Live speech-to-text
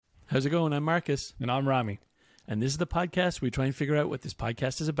How's it going? I'm Marcus. And I'm Rami. And this is the podcast where we try and figure out what this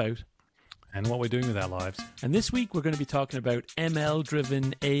podcast is about. And what we're doing with our lives. And this week we're going to be talking about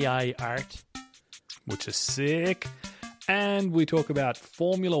ML-driven AI art. Which is sick. And we talk about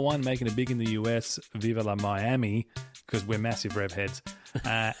Formula One making it big in the US. Viva la Miami. Because we're massive rev heads.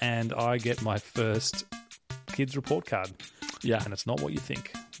 And I get my first kids report card. Yeah. And it's not what you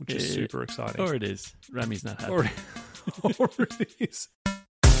think. Which is super exciting. Or it is. Rami's not happy. Or it is.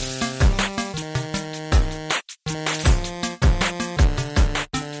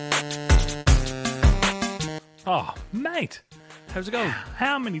 Oh, mate. How's it going?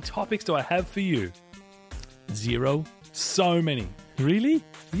 How many topics do I have for you? 0. So many. Really?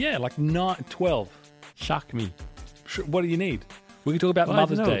 Yeah, like 12. Shock me. What do you need? We could talk about Well, I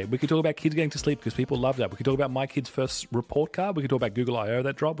Mother's don't know. Day. We could talk about kids getting to sleep because people love that. We could talk about my kid's first report card. We could talk about Google I.O.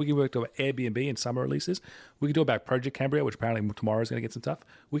 that dropped. We could talk about Airbnb and summer releases. We could talk about Project Cambria, which apparently tomorrow is going to get some stuff.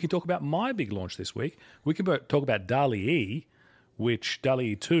 We can talk about my big launch this week. We can talk about DALL-E,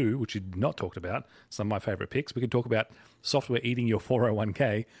 DALL-E 2, which you've not talked about, some of my favorite picks. We could talk about software eating your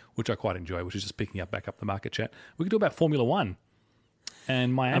 401k, which I quite enjoy, which is just picking up back up the market chat. We could talk about Formula One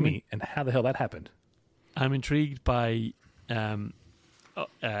and Miami and how the hell that happened. I'm intrigued by a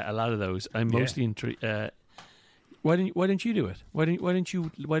lot of those. I'm mostly intrigued. Why don't you do it? Why don't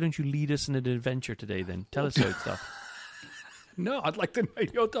you lead us in an adventure today? Then tell us about stuff. No, I'd like to know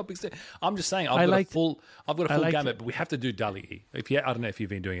your topics. I'm just saying I've got a full gamut, but we have to do DALL-E. I don't know if you've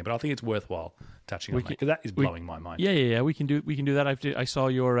been doing it, but I think it's worthwhile touching on that because that is blowing my mind. Yeah. We can do that. I saw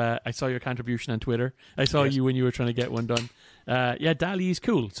your contribution on Twitter. I saw you when you were trying to get one done. DALL-E is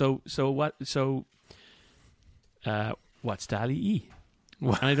cool. What's DALL-E?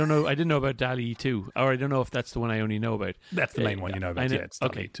 And I don't know. I didn't know about DALL-E 2, or I don't know if that's the one I only know about. That's the main one you know about. Yeah, it's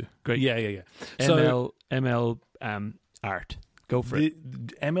DALL-E 2. Great. Yeah. ML art. Go for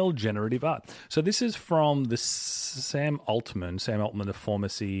it. ML generative art. So this is from the Sam Altman, the former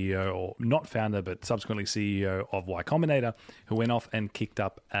CEO, or not founder, but subsequently CEO of Y Combinator, who went off and kicked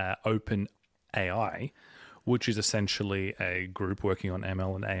up OpenAI, which is essentially a group working on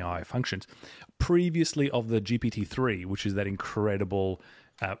ML and AI functions. Previously of the GPT-3, which is that incredible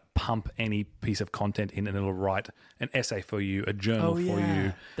pump any piece of content in and it'll write an essay for you, a journal for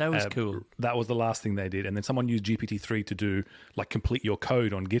you. That was cool. That was the last thing they did. And then someone used GPT-3 to do, complete your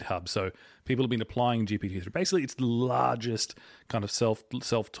code on GitHub. So people have been applying GPT-3. Basically, it's the largest kind of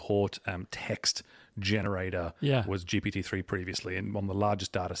self-taught text generator was GPT-3 previously, and on the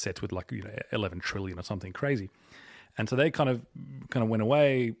largest data sets with 11 trillion or something crazy. And so they kind of went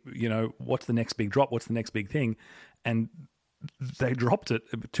away, what's the next big drop? What's the next big thing? And they dropped it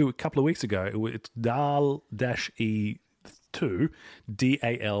a couple of weeks ago. It's DALL-E 2,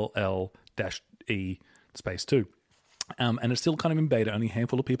 DALL-E space 2. And it's still kind of in beta. Only a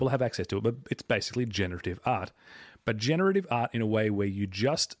handful of people have access to it, but it's basically generative art. But generative art in a way where you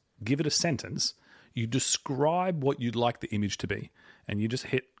just give it a sentence, you describe what you'd like the image to be, and you just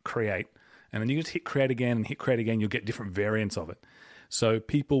hit create. And then you just hit create again and hit create again. You'll get different variants of it. So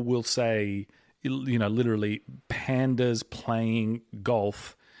people will say, literally pandas playing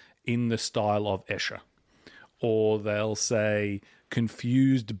golf in the style of Escher. Or they'll say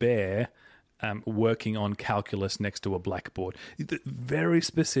confused bear working on calculus next to a blackboard. Very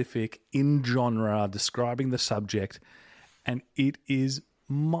specific, in genre, describing the subject. And it is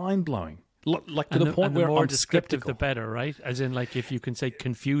mind-blowing. To the point where the more I'm descriptive, skeptical. the better, right? As in, if you can say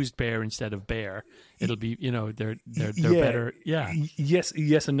confused bear instead of bear, it'll be, they're better. Yeah. Yes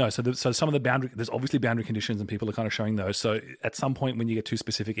and no. So some of the there's obviously boundary conditions, and people are kind of showing those. So at some point, when you get too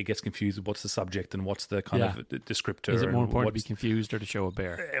specific, it gets confused with what's the subject and what's the kind of descriptor. Is it more important to be confused or to show a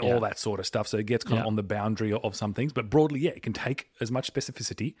bear? All that sort of stuff. So it gets kind of on the boundary of some things, but broadly, it can take as much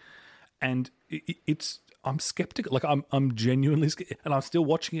specificity, and it's. I'm skeptical. I'm genuinely skeptical, and I'm still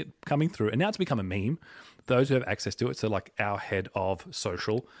watching it coming through. And now it's become a meme. Those who have access to it, so our head of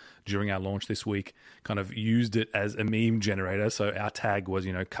social during our launch this week kind of used it as a meme generator. So our tag was,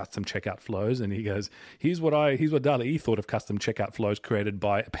 custom checkout flows. And he goes, here's what DALL-E thought of custom checkout flows created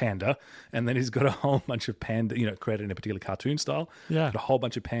by a panda. And then he's got a whole bunch of panda, created in a particular cartoon style. Yeah. Got a whole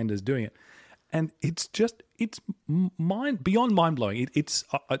bunch of pandas doing it. And it's beyond mind-blowing. It's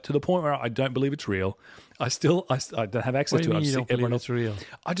to the point where I don't believe it's real. I don't have access to it. You don't believe it's real?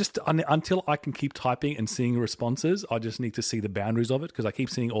 Until I can keep typing and seeing responses, I just need to see the boundaries of it, because I keep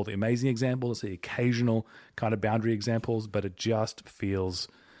seeing all the amazing examples, the occasional kind of boundary examples, but it just feels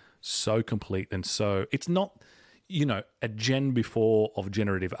so complete. And so it's not, a gen before of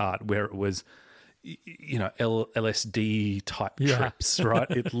generative art where it was, LSD type trips, right?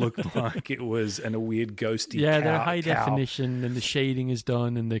 It looked like it was a weird ghosty. They're high definition, and the shading is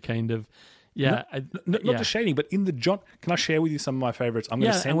done, and the kind of not just shading, but in the Can I share with you some of my favorites? I'm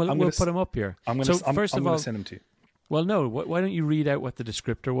going to send. We'll put them up here. First of all, send them to you. Well, no. Why don't you read out what the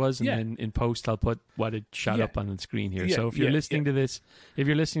descriptor was, and then in post I'll put what it shot up on the screen here. So if you're listening to this,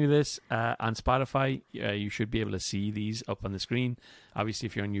 on Spotify, you should be able to see these up on the screen. Obviously,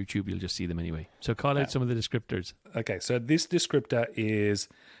 if you're on YouTube, you'll just see them anyway. So call out some of the descriptors. Okay, so this descriptor is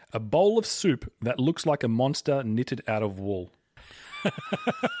a bowl of soup that looks like a monster knitted out of wool.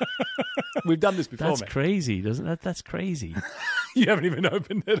 We've done this before, That's crazy, doesn't that? That's crazy. You haven't even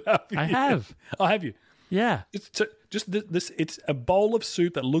opened it up yet. I have. Oh, have you? Yeah. It's a bowl of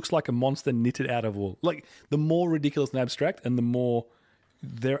soup that looks like a monster knitted out of wool. Like, the more ridiculous and abstract, and the more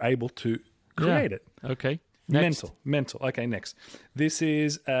they're able to create it. Okay. Next. Mental. Okay, next. This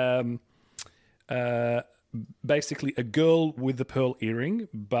is basically a girl with a pearl earring,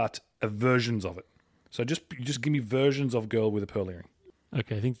 but versions of it. So just give me versions of girl with a pearl earring.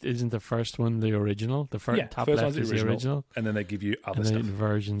 Okay, I think isn't the first one the original? The top left is the original, and then they give you other stuff.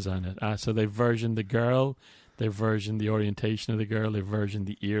 Versions on it. So they've versioned the girl, they've versioned the orientation of the girl, they've versioned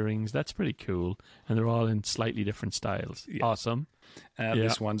the earrings. That's pretty cool, and they're all in slightly different styles. Yeah. Awesome.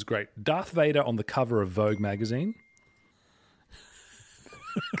 This one's great. Darth Vader on the cover of Vogue magazine.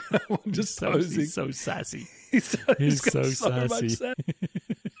 He's so sassy. He's so sassy.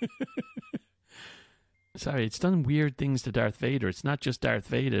 Sorry, it's done weird things to Darth Vader. It's not just Darth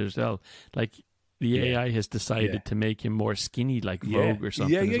Vader as well. Like, the AI has decided to make him more skinny, like Vogue or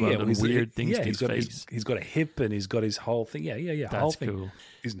something as well. And weird things to his face. He's got a hip and he's got his whole thing. That's whole cool. Thing,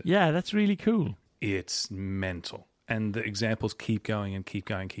 isn't it? Yeah, that's really cool. It's mental. And the examples keep going and keep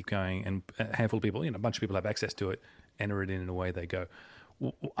going. And a handful of people, a bunch of people have access to it, enter it in, and away they go.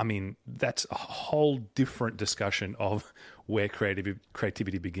 I mean, that's a whole different discussion of where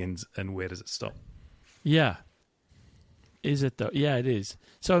creativity begins and where does it stop. Yeah. Is it though? Yeah, it is.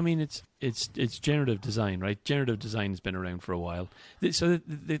 So I mean, it's generative design, right? Generative design has been around for a while. So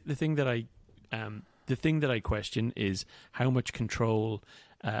the thing that I question is how much control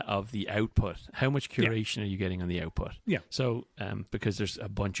of the output, how much curation are you getting on the output? Yeah. So because there's a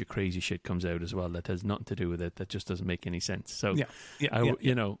bunch of crazy shit comes out as well that has nothing to do with it, that just doesn't make any sense. So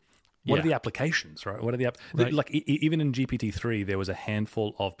What are the applications, right? What are the right. Like even in GPT-3, there was a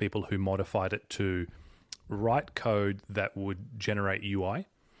handful of people who modified it to write code that would generate UI.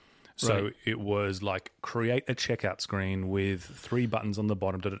 So it was like create a checkout screen with 3 buttons on the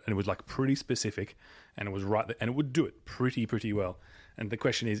bottom, and it was like pretty specific, and it was and it would do it pretty well. And the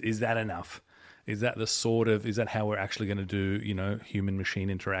question is that enough? Is that is that how we're actually going to do, human machine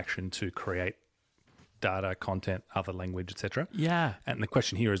interaction to create data, content, other language, etc.? Yeah. And the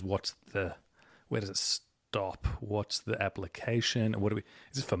question here is where does it stop? What's the application? Is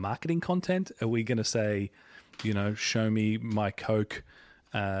this for marketing content? Are we going to say, show me my Coke,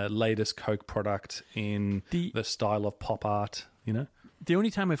 latest Coke product in the style of pop art, The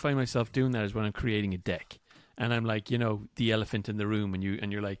only time I find myself doing that is when I'm creating a deck. And I'm like, the elephant in the room, and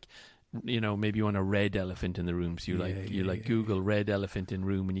you're like, maybe you want a red elephant in the room. So you Google red elephant in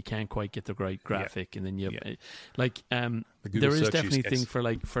room, and you can't quite get the right graphic. And then there is definitely a thing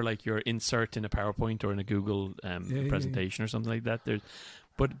for your insert in a PowerPoint or in a Google presentation or something like that.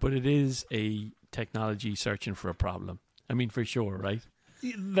 But it is a technology searching for a problem. I mean, for sure, right?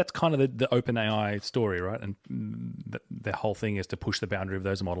 That's kind of the OpenAI story, right? And the whole thing is to push the boundary of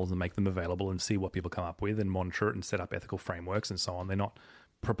those models and make them available and see what people come up with and monitor it and set up ethical frameworks and so on. They're not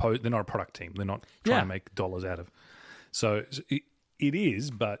a product team. They're not trying to make dollars out of. So it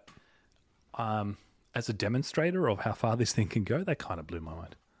is, but as a demonstrator of how far this thing can go, that kind of blew my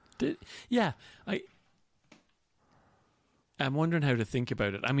mind. I'm wondering how to think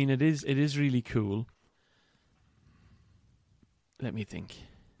about it. I mean, it is really cool. Let me think.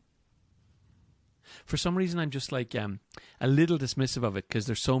 For some reason, I'm just like a little dismissive of it because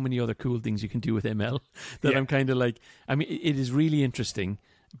there's so many other cool things you can do with ML that I'm kind of like. I mean, it is really interesting,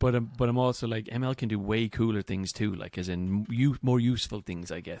 but I'm also like ML can do way cooler things too, like as in more useful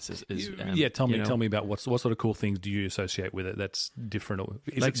things, I guess. Tell me about what sort of cool things do you associate with it that's different?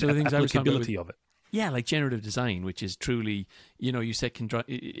 Is like it so the things applicability of it? Yeah, like generative design, which is truly, you said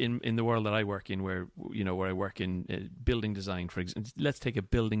in the world that I work in, where I work in building design. For example, let's take a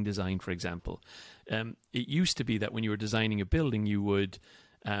building design for example. It used to be that when you were designing a building, you would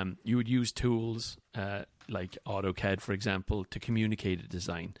use tools like AutoCAD, for example, to communicate a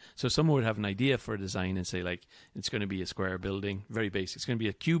design. So someone would have an idea for a design and say, like, it's going to be a square building, very basic. It's going to be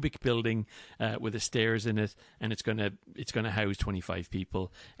a cubic building with the stairs in it, and it's going to house 25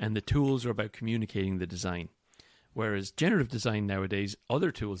 people. And the tools are about communicating the design. Whereas generative design nowadays,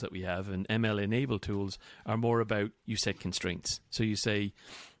 other tools that we have and ML-enabled tools are more about, you set constraints. So you say,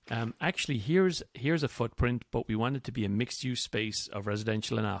 actually, here's a footprint, but we want it to be a mixed-use space of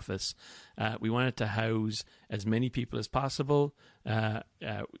residential and office. We want it to house as many people as possible.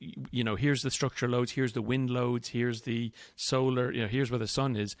 Here's the structure loads, here's the wind loads, here's the solar, here's where the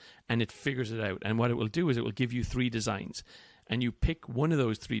sun is, and it figures it out. And what it will do is it will give you 3 designs. And you pick one of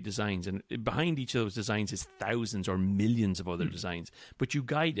those 3 designs, and behind each of those designs is thousands or millions of other designs. But you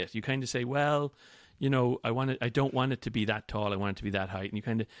guide it. You kind of say, well, I don't want it to be that tall. I want it to be that height. And you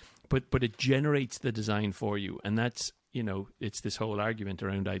kind of, but it generates the design for you. And that's, it's this whole argument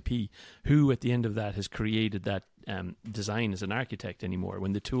around IP. Who at the end of that has created that design as an architect anymore?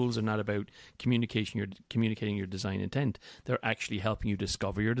 When the tools are not about communicating your design intent, they're actually helping you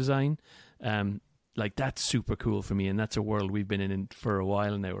discover your design. Like, that's super cool for me, and that's a world we've been in for a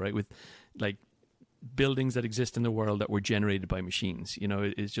while now, right? With like buildings that exist in the world that were generated by machines,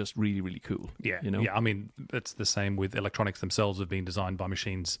 is just really, really cool. Yeah, yeah. I mean, it's the same with electronics themselves have been designed by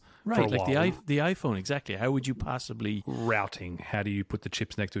machines right, for a like while. the iPhone, exactly. How would you possibly routing? How do you put the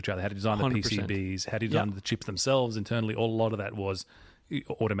chips next to each other? How do you design the 100%. PCBs? How do you design the chips themselves internally? A lot of that was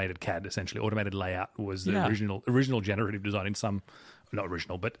automated CAD, essentially. Automated layout was the original generative design in some. Not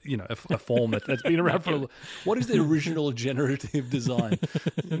original, but a form that's been around for. What is the original generative design?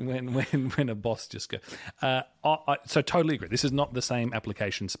 when a boss just go. So totally agree. This is not the same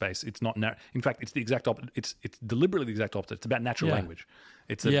application space. It's not. In fact, it's the exact opposite. It's deliberately the exact opposite. It's about natural language.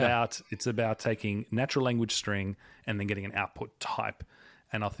 It's about taking natural language string and then getting an output type.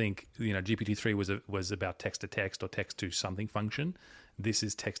 And I think GPT-3 was about text to text or text to something function. This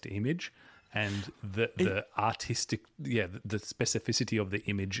is text to image. And the artistic, the specificity of the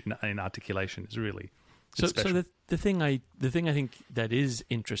image and articulation is really special. So the thing I think that is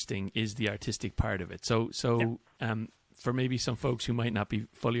interesting is the artistic part of it. So for maybe some folks who might not be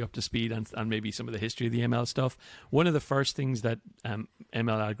fully up to speed on maybe some of the history of the ML stuff, one of the first things that ML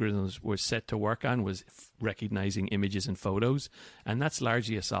algorithms were set to work on was recognizing images and photos, and that's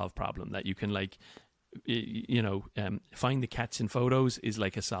largely a solved problem that you can find the cats in photos is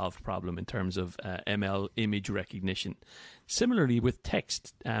like a solved problem in terms of ML image recognition. Similarly with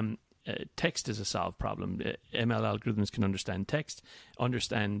text, text is a solved problem. ML algorithms can understand text,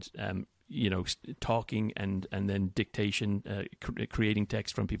 understand talking and then dictation, creating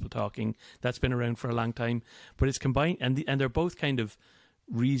text from people talking. That's been around for a long time, but it's combined, and they're both kind of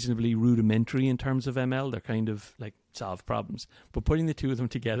reasonably rudimentary in terms of ML. They're kind of like solved problems, but putting the two of them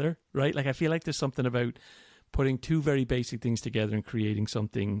together, right? Like, I feel like there's something about putting 2 very basic things together and creating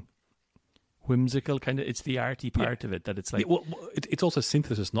something whimsical. Kind of, it's the arty part of it that it's like. Well, it's also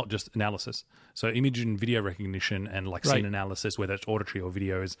synthesis, not just analysis. So image and video recognition and like scene analysis, whether it's auditory or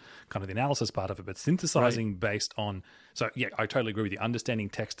video, is kind of the analysis part of it. But synthesizing based on. So yeah, I totally agree with you. Understanding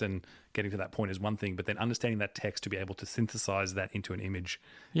text and getting to that point is one thing, but then understanding that text to be able to synthesize that into an image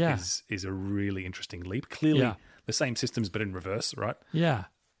is a really interesting leap. Clearly, the same systems, but in reverse, right? Yeah.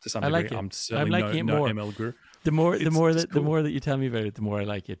 To some degree, I'm certainly no ML guru. The more that you tell me about it, the more I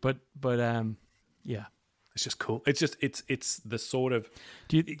like it. But yeah, it's just cool. It's the sort of.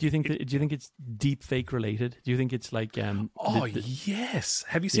 Do you think it's deep fake related? Do you think it's like? Yes.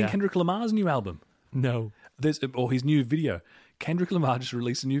 Have you seen Kendrick Lamar's new album? No. Or his new video. Kendrick Lamar just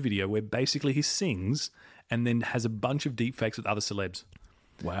released a new video where basically he sings and then has a bunch of deep fakes with other celebs.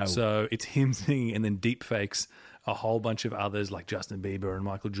 Wow. So it's him singing and then deep fakes a whole bunch of others like Justin Bieber and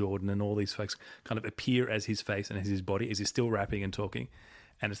Michael Jordan and all these folks kind of appear as his face and as his body as he's still rapping and talking.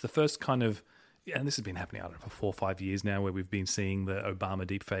 And it's the first kind of, and this has been happening, I don't know, for 4 or 5 years now, where we've been seeing the Obama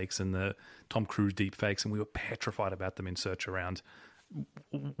deepfakes and the Tom Cruise deepfakes, and we were petrified about them in search around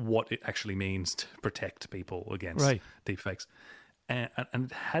what it actually means to protect people against deepfakes. And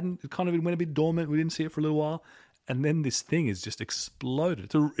it kind of went a bit dormant. We didn't see it for a little while. And then this thing has just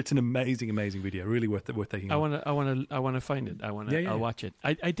exploded. It's an amazing video. Really worth taking. I want to find it. I'll watch it.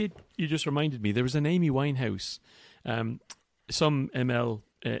 I did. You just reminded me. There was an Amy Winehouse. Some ML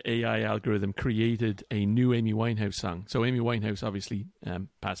AI algorithm created a new Amy Winehouse song. So Amy Winehouse obviously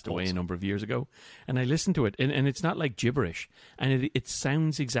passed away a number of years ago, and I listened to it, and it's not like gibberish, and it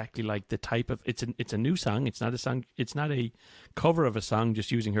sounds exactly like the type of it's a new song. It's not a song. It's not a cover of a song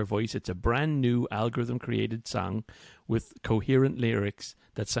just using her voice. It's a brand new algorithm created song with coherent lyrics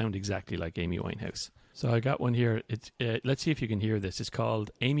that sound exactly like Amy Winehouse. So I got one here. It's let's see if you can hear this. It's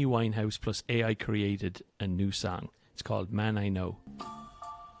called Amy Winehouse plus AI created a new song. It's called Man I Know.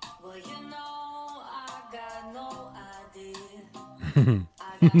 Well, you know, I got no idea.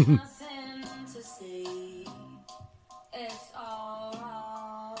 I got nothing to say. It's all.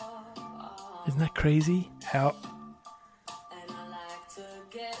 Isn't that crazy? How? And I like to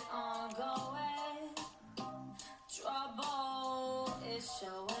get on going. Trouble is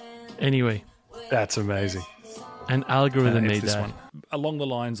showing. Anyway, That's amazing. an algorithm It's made this that. one. Along the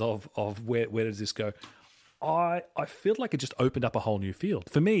lines of where does this go? I feel like it just opened up a whole new field.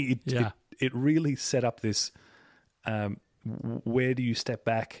 For me, it really set up this where do you step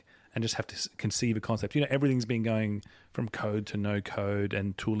back and just have to conceive a concept. You know, everything's been going from code to no code,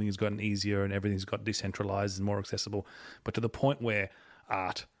 and tooling has gotten easier and everything's got decentralized and more accessible. But to the point where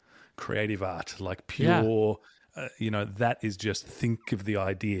art, creative art, like pure, that is just think of the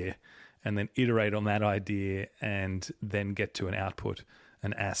idea and then iterate on that idea and then get to an output,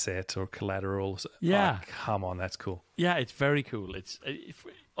 an asset or collateral. Yeah. Oh, come on, that's cool. Yeah, it's very cool. It's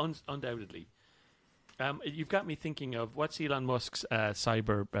undoubtedly. You've got me thinking of what's Elon Musk's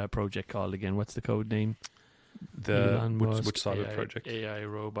cyber project called again? What's the code name? Which cyber project? AI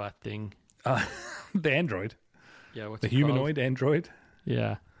robot thing. The android. Yeah, what's The it humanoid android. called?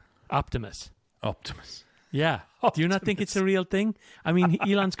 Yeah, Optimus. Optimus. Yeah. Do you not think it's a real thing? I mean,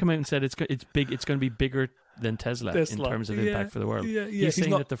 Elon's come out and said it's big. It's going to be bigger than Tesla in terms of impact for the world. Yeah, He's saying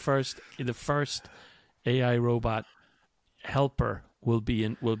that the first AI robot helper will be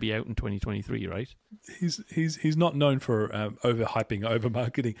out in 2023, right? He's not known for overhyping, over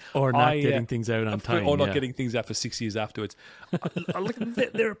marketing, Or not getting things out on time, or not getting things out for 6 years afterwards.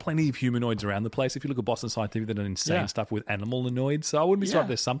 There are plenty of humanoids around the place. If you look at Boston Scientific, they've done insane stuff with animal anoids. So I wouldn't be surprised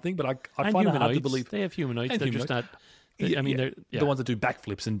there's something, but I find it hard to believe They have humanoids. And They're just not. They're the ones that do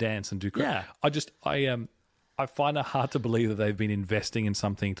backflips and dance and do. Yeah. I find it hard to believe that they've been investing in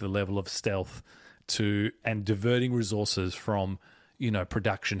something to the level of stealth and diverting resources from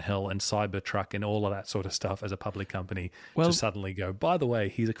production hell and Cybertruck and all of that sort of stuff as a public company to suddenly go, by the way,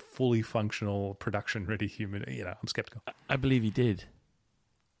 he's a fully functional production ready human. I'm skeptical. I believe he did.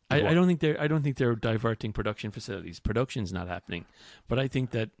 I don't think they're diverting production facilities. Production's not happening, but I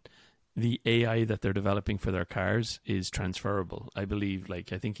think that the AI that they're developing for their cars is transferable. I believe. I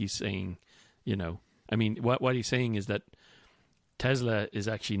think he's saying, what he's saying is that Tesla is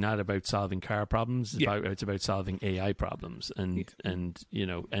actually not about solving car problems. It's about solving AI problems, and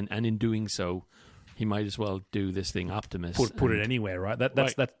in doing so, he might as well do this thing Optimus. Put it anywhere, right?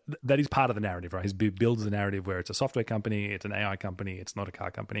 That is part of the narrative, right? He builds the narrative where it's a software company, it's an AI company, it's not a car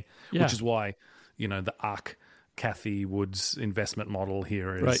company, which is why the ARC Cathy Wood's investment model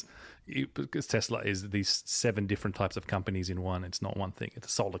here is because Tesla is these 7 different types of companies in one. It's not one thing. It's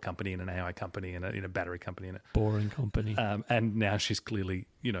a solar company and an AI company and a battery company and a boring company. And now she's clearly,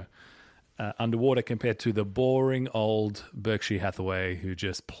 underwater compared to the boring old Berkshire Hathaway who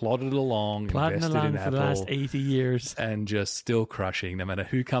just plodded along, invested in Apple for the last 80 years, and just still crushing no matter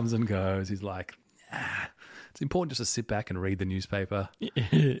who comes and goes. He's like, it's important just to sit back and read the newspaper.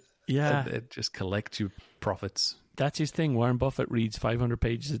 Yeah, and just collect your profits. That's his thing. Warren Buffett reads 500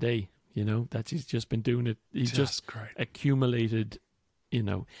 pages a day. He's just been doing it. He's just great. Accumulated.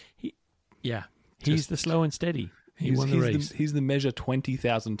 He's the slow and steady. He won the race. He's the measure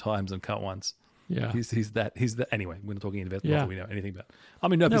 20,000 times and cut once. Yeah, he's the anyway. We're not talking investment. Not that we know anything about.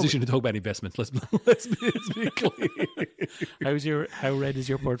 I'm in no position to talk about investments. Let's be clear. How red is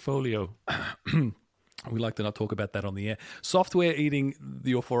your portfolio? We like to not talk about that on the air. Software eating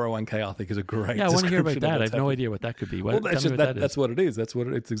your 401k, I think, is a great. Yeah, I want to hear about that. I have no idea what that could be. That's what it is.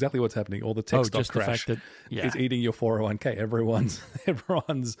 It's exactly what's happening. All the tech stock crash is eating your 401k.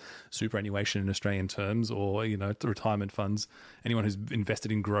 Everyone's superannuation in Australian terms, or retirement funds. Anyone who's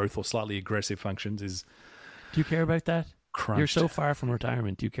invested in growth or slightly aggressive functions is. Do you care about that? Crunched. You're so far from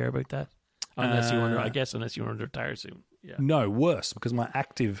retirement. Do you care about that? Unless you want to retire soon. Yeah. No, worse, because my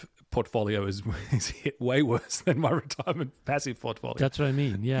active portfolio is hit way worse than my retirement passive portfolio. That's what I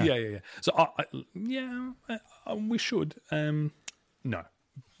mean. Yeah. Yeah. So we should. No.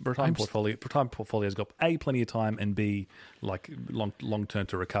 Retirement portfolio's got A, plenty of time, and B, long term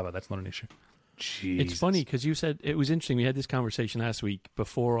to recover. That's not an issue. Jesus. It's funny because you said it was interesting. We had this conversation last week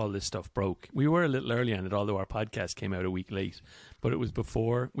before all this stuff broke. We were a little early on it, although our podcast came out a week late. But it was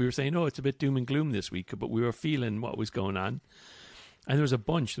before. We were saying, it's a bit doom and gloom this week, but we were feeling what was going on. And there was a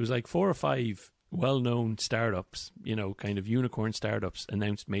bunch. There was 4 or 5 well-known startups, kind of unicorn startups,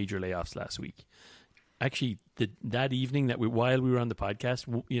 announced major layoffs last week. Actually, that evening while we were on the podcast,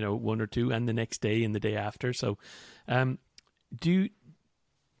 1 or 2, and the next day and the day after. So,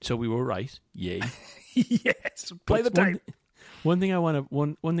 so we were right. Yay. Yes, play the tape. One thing I want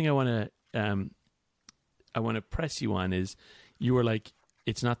to press you on is you were like,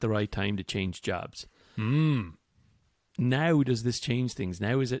 it's not the right time to change jobs. Now, does this change things?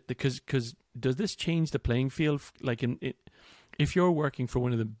 Now, is it because does this change the playing field? Like, if you're working for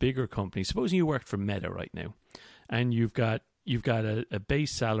one of the bigger companies, supposing you worked for Meta right now, and you've got a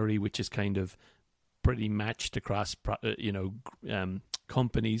base salary which is kind of pretty matched across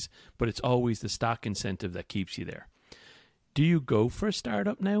companies, but it's always the stock incentive that keeps you there. Do you go for a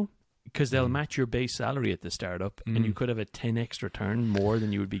startup now? Because they'll match your base salary at the startup, and you could have a 10x return more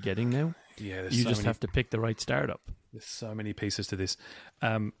than you would be getting now. Yeah, you just have to pick the right startup. There's so many pieces to this.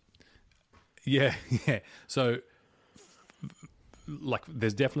 Yeah. So, like,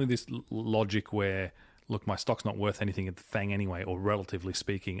 there's definitely this logic where, look, my stock's not worth anything at the FANG anyway, or relatively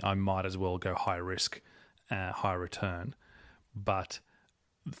speaking, I might as well go high risk, high return. But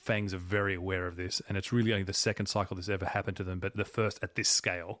FANGs are very aware of this, and it's really only the second cycle this ever happened to them, but the first at this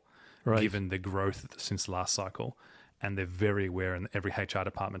scale, given the growth since the last cycle. And they're very aware, and every HR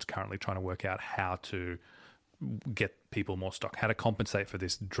department's currently trying to work out how to get people more stock, how to compensate for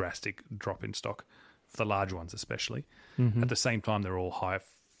this drastic drop in stock, for the large ones especially. At the same time, they're all high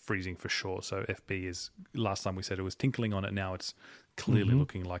freezing for sure. So FB is, last time we said it was tinkling on it, now it's clearly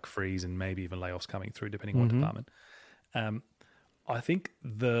looking like freeze and maybe even layoffs coming through, depending on what department. I think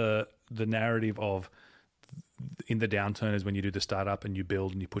the narrative of in the downturn is when you do the startup and you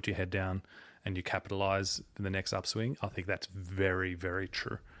build and you put your head down and you capitalize in the next upswing. I think that's very, very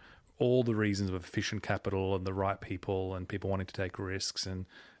true. All the reasons of efficient capital and the right people and people wanting to take risks and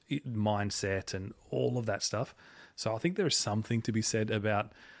mindset and all of that stuff. So I think there is something to be said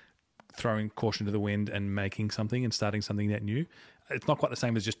about throwing caution to the wind and making something and starting something net new. It's not quite the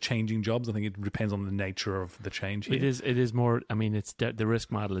same as just changing jobs. I think it depends on the nature of the change here. It is more, I mean, it's the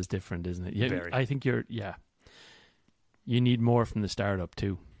risk model is different, isn't it? Yeah, Very. I think you need more from the startup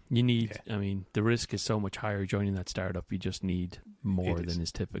too. You need, I mean, the risk is so much higher joining that startup. You just need more than is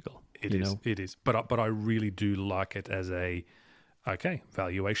typical. It is. But I really do like it as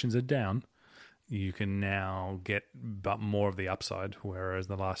valuations are down. You can now get but more of the upside, whereas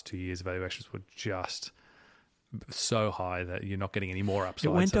the last 2 years valuations were just so high that you're not getting any more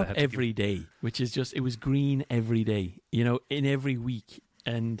upside. It went up every day, which is just, it was green every day, in every week.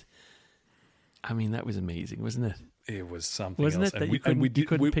 And I mean, that was amazing, wasn't it? It was something wasn't else. It that you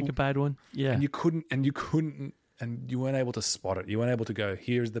couldn't pick a bad one? Yeah. And you couldn't, and you weren't able to spot it. You weren't able to go,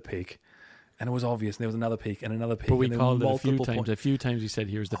 here's the peak. And it was obvious. And there was another peak and another peak. But we called it a few times. A few times we said,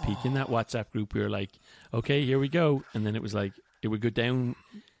 here's the peak. In that WhatsApp group, we were like, okay, here we go. And then it was like, it would go down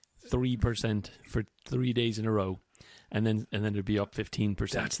 3% for 3 days in a row. And then it'd be up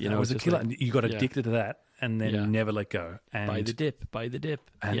 15%. That was a killer. And you got addicted to that and then never let go. And buy the dip.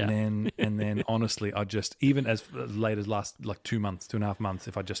 And then honestly, I just, even as late as last, like 2.5 months,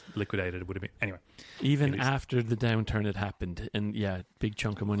 if I just liquidated, it would have been, anyway. Even after the downturn had happened, and big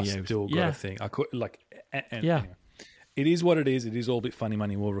chunk of money out. Still got a thing. I could, anyway. It is what it is. It is all a bit funny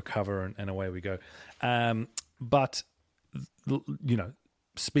money. We'll recover and away we go. But,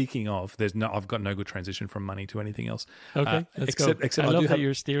 speaking of, I've got no good transition from money to anything else. Okay, let's go. I love that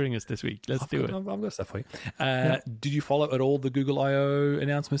you're steering us this week. Let's do it. I've got stuff for you. Did you follow at all the Google I.O.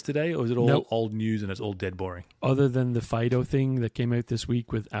 announcements today, or is it all old news and it's all dead boring? Other than the Fido thing that came out this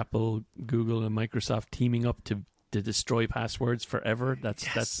week with Apple, Google, and Microsoft teaming up to destroy passwords forever.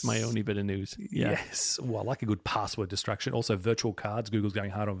 That's my only bit of news. Yeah. Yes. Well, I like a good password destruction. Also, virtual cards. Google's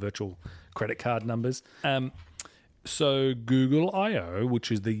going hard on virtual credit card numbers. So Google I.O.,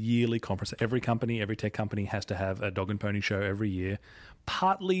 which is the yearly conference, every tech company has to have a dog and pony show every year,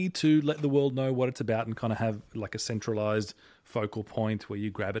 partly to let the world know what it's about and kind of have like a centralized focal point where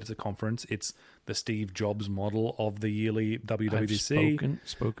you grab it as a conference. It's the Steve Jobs model of the yearly WWDC. I've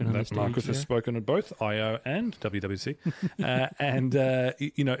spoken on the stage. Marcus has spoken at both I.O. and WWDC.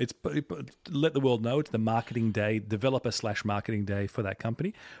 It's let the world know it's the marketing day, developer/marketing day for that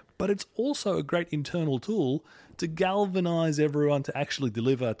company. But it's also a great internal tool to galvanize everyone to actually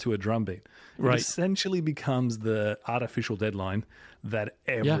deliver to a drumbeat. It essentially becomes the artificial deadline that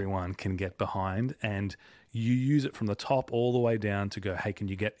everyone can get behind, and you use it from the top all the way down to go, hey, can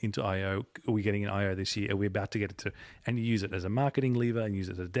you get into I.O.? Are we getting an I.O. this year? Are we about to get it to? And you use it as a marketing lever and use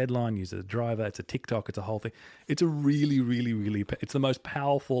it as a deadline, use it as a driver. It's a TikTok. It's a whole thing. It's a really, really, really, it's the most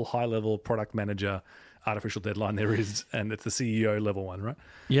powerful high-level product manager artificial deadline there is, and it's the CEO level one, right?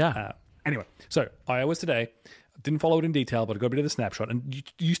 Yeah. Anyway, so I.O. was today. didn't follow it in detail, but I got a bit of the snapshot. And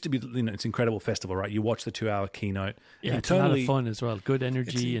it used to be, it's incredible festival, right? You watch the 2-hour keynote. Yeah, it's a lot of fun as well. Good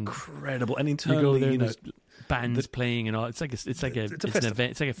energy and incredible. And you internally, go there, there's bands playing and all. It's like an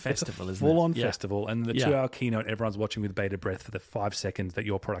event. It's like a festival, isn't it? Full-on festival. And the 2-hour keynote, everyone's watching with bated breath for the 5 seconds that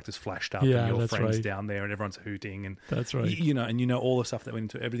your product is flashed up and your friends down there and everyone's hooting. And that's right. And all the stuff that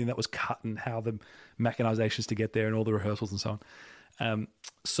went into everything that was cut and how the machinations to get there and all the rehearsals and so on.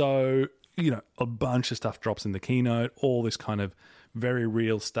 So a bunch of stuff drops in the keynote, all this kind of very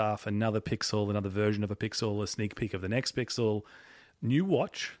real stuff, another pixel, another version of a pixel, a sneak peek of the next pixel. New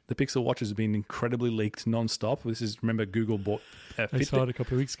watch. The Pixel watch has been incredibly leaked non-stop. Remember, Google bought Fitbit. I saw it a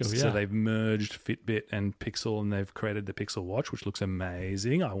couple of weeks ago, So they've merged Fitbit and Pixel, and they've created the Pixel watch, which looks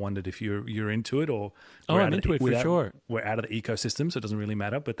amazing. I wondered if you're into it or... I'm into it for sure. We're out of the ecosystem, so it doesn't really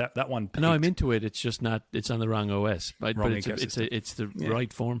matter, but that one peaked. No, I'm into it. It's just not... It's on the wrong OS. But it's the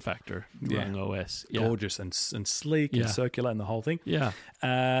right form factor, wrong OS. Yeah. Gorgeous and sleek and circular and the whole thing. Yeah.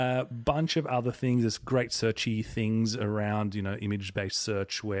 Bunch of other things. There's great searchy things around, image-based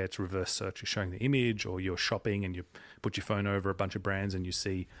search where it's reverse search. You're showing the image, or you're shopping and you put your phone over a bunch of brands and you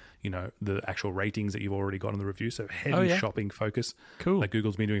see, the actual ratings that you've already got on the review. So heavy shopping focus. Cool. Like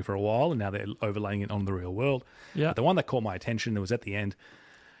Google's been doing for a while, and now they're overlaying it on the real world. Yeah. But the one that caught my attention, that was at the end,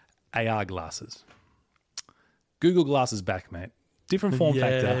 AR glasses. Google Glass is back, mate. Different form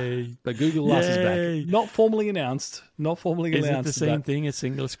factor, but Google Glass is back. Not formally announced. Is it the same thing, a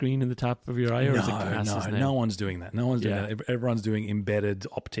single screen in the top of your eye, or is it glasses now? No one's doing that. No one's doing that. Everyone's doing embedded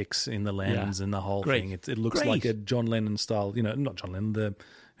optics in the lens and the whole thing. It looks like a John Lennon style, not John Lennon,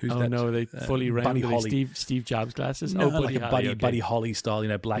 who's that? No, they fully round Steve Jobs glasses. No, Buddy Holly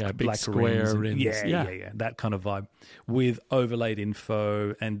style, black square rims. Yeah, that kind of vibe with overlaid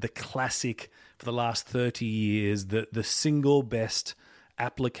info and the classic for the last 30 years, the single best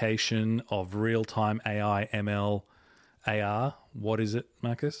application of real-time AI, ML, AR. What is it,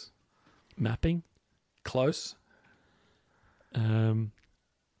 Marcus? Mapping? Close.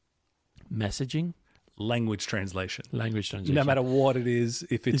 Messaging? Language translation. No matter what it is,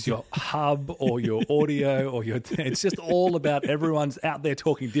 if it's your hub or your audio or it's just all about everyone's out there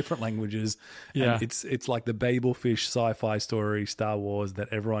talking different languages. Yeah. And it's like the Babelfish sci-fi story, Star Wars, that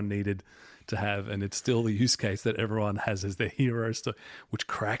everyone needed to have, and it's still the use case that everyone has as their hero, which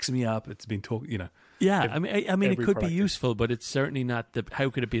cracks me up. It's been Yeah, I mean, it could be useful, but it's certainly not how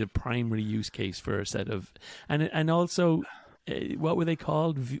could it be the primary use case for a set of, and also, what were they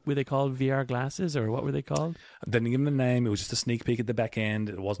called? Were they called VR glasses, or what were they called? Didn't give them a name. It was just a sneak peek at the back end.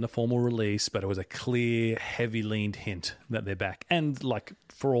 It wasn't a formal release, but it was a clear, heavy leaned hint that they're back. And like,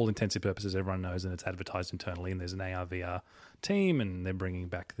 for all intents and purposes, everyone knows, and it's advertised internally, and there's an AR VR team, and they're bringing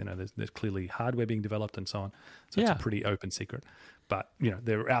back, there's clearly hardware being developed and so on. So it's a pretty open secret. But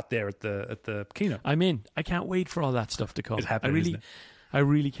they're out there at the keynote. I'm in. I can't wait for all that stuff to come. It's happening. I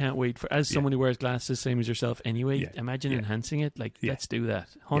really can't wait for, as someone who wears glasses, same as yourself anyway, imagine enhancing it. Let's do that.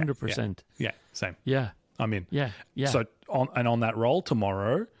 100%. Yeah, same. Yeah. I'm in. Yeah. So on that roll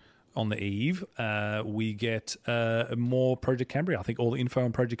tomorrow, on the eve, we get more Project Cambria. I think all the info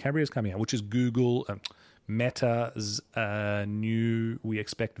on Project Cambria is coming out, which is Google, Meta's new, we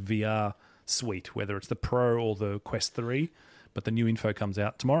expect, VR suite, whether it's the Pro or the Quest 3, but the new info comes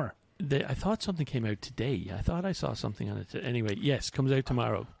out tomorrow. I thought something came out today. I thought I saw something on it. Anyway, yes, comes out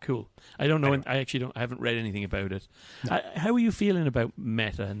tomorrow. Cool. I don't know. I haven't read anything about it. No. How are you feeling about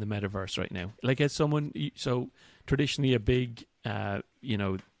Meta and the metaverse right now? Like, as someone, so traditionally a big,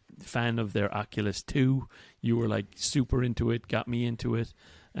 fan of their Oculus 2, you were like super into it, got me into it.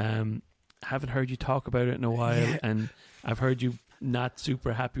 Haven't heard you talk about it in a while, and I've heard you not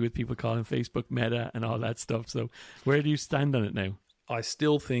super happy with people calling Facebook Meta and all that stuff. So where do you stand on it now? I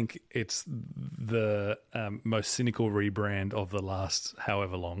still think it's the most cynical rebrand of the last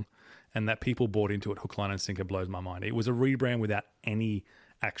however long, and that people bought into it hook, line, and sinker blows my mind. It was a rebrand without any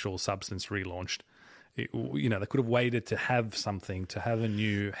actual substance relaunched. They could have waited to have something, to have a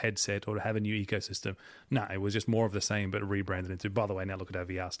new headset or to have a new ecosystem. No, it was just more of the same, but rebranded into, by the way, now look at our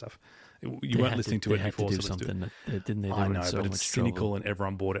VR stuff. You weren't listening to it before. They had to do something, didn't they? I know, but it's cynical and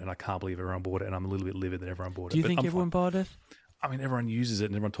everyone bought it, and I can't believe everyone bought it, and I'm a little bit livid that everyone bought it. Do you think everyone bought it? I mean, everyone uses it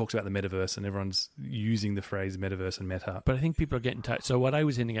and everyone talks about the metaverse and everyone's using the phrase metaverse and meta. But I think people are getting tired. So what I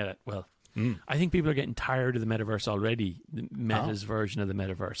was hinting at, I think people are getting tired of the metaverse already. The Meta's version of the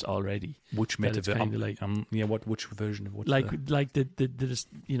metaverse already. Which metaverse? Which version of what?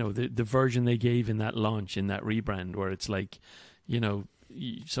 The version they gave in that launch, in that rebrand, where it's like,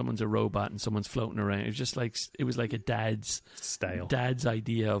 someone's a robot and someone's floating around. It was just like, it was like a dad's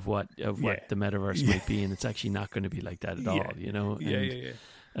idea of what the metaverse might be, and it's actually not going to be like that at all.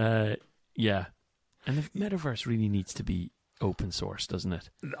 And the metaverse really needs to be open source, doesn't it?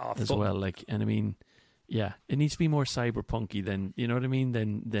 As well. Like, and I mean, yeah, it needs to be more cyberpunky than, you know what I mean?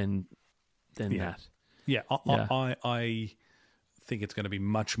 Than that. Yeah, I think it's going to be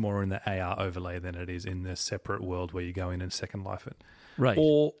much more in the AR overlay than it is in the separate world where you go in and Second Life it. Right.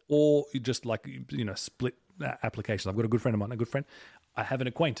 Or you just like, split applications. I've got a good friend of mine, I have an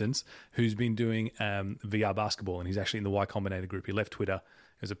acquaintance who's been doing VR basketball, and he's actually in the Y Combinator group. He left Twitter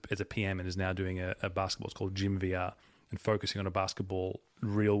as a PM and is now doing a basketball. It's called Gym VR, and focusing on a basketball,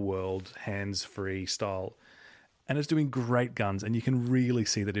 real world, hands-free style. And it's doing great guns, and you can really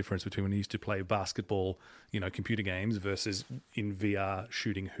see the difference between when you used to play basketball, computer games, versus in VR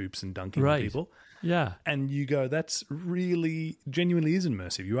shooting hoops and dunking on people. Yeah. And you go, that's really, genuinely is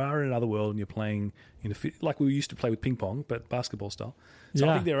immersive. You are in another world and you're playing, like we used to play with ping pong, but basketball style. So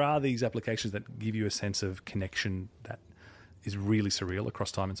I think there are these applications that give you a sense of connection that is really surreal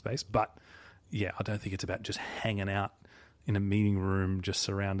across time and space. But yeah, I don't think it's about just hanging out in a meeting room just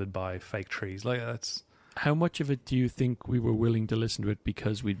surrounded by fake trees. Like that's... How much of it do you think we were willing to listen to it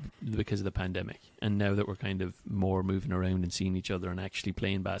because of the pandemic, and now that we're kind of more moving around and seeing each other and actually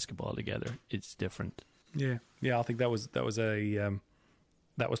playing basketball together, it's different. Yeah. I think that was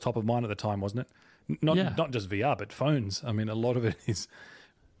top of mind at the time, wasn't it? Not just VR, but phones. I mean, a lot of it is.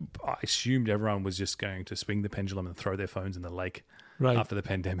 I assumed everyone was just going to swing the pendulum and throw their phones in the lake after the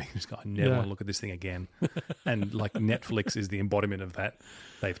pandemic. Just go, I never want to look at this thing again. And like Netflix is the embodiment of that.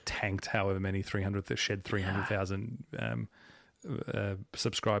 They've tanked however many 300,000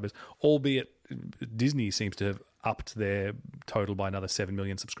 subscribers, albeit Disney seems to have upped their total by another 7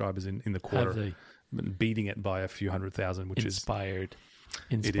 million subscribers in the quarter, beating it by a few 100,000, which Inspired.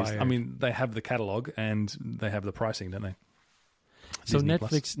 It is. I mean, they have the catalog and they have the pricing, don't they? So Disney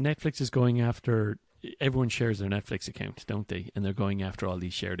Netflix is going after, everyone shares their Netflix account, don't they? And they're going after all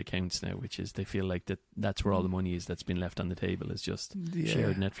these shared accounts now, which is, they feel like that's where all the money is that's been left on the table, is just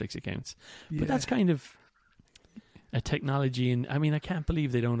shared Netflix accounts. But that's kind of a technology, and I mean, I can't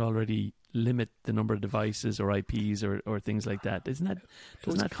believe they don't already limit the number of devices or IPs or things like that. Doesn't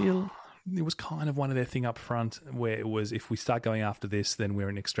that feel... It was kind of one of their thing up front where it was, if we start going after this, then we're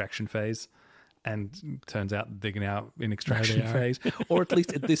in extraction phase. And turns out they're now in extraction phase, or at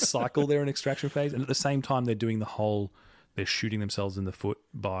least at this cycle they're in extraction phase. And at the same time, they're doing they're shooting themselves in the foot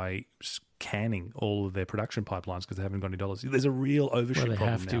by canning all of their production pipelines because they haven't got any dollars. There's a real overshoot problem now.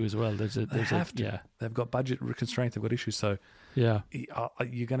 They have to as well. They have to. Yeah. They've got budget constraints. They've got issues. So you're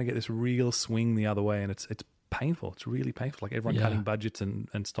going to get this real swing the other way, and it's painful. It's really painful. Like everyone cutting budgets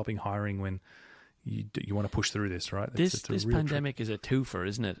and stopping hiring when you want to push through this, right? This pandemic is a twofer,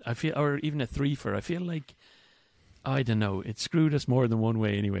 isn't it? I feel, or even a threefer. I feel like, I don't know, it screwed us more than one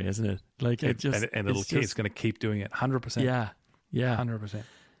way anyway, isn't it? Like it's going to keep doing it 100%. Yeah, 100%.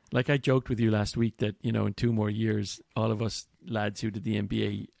 Like I joked with you last week that in 2 more years, all of us lads who did the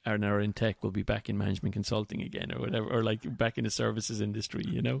MBA are now in tech will be back in management consulting again, or whatever, or like back in the services industry.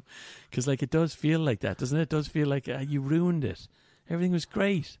 Because like it does feel like that, doesn't it? It does feel like you ruined it. Everything was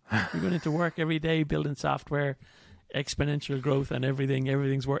great. You're going into work every day, building software, exponential growth, and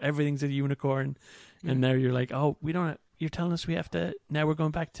everything's a unicorn. And now you're like, oh, we don't. You're telling us we have to. Now we're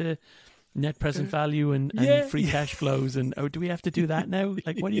going back to net present value and free cash flows. And do we have to do that now?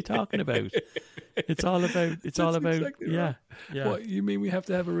 Like, what are you talking about? It's all about. Exactly right. Yeah. What you mean? We have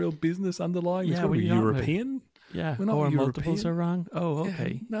to have a real business underlying? Yeah, we're European. Yeah, we're not our European. Multiples are wrong. Oh,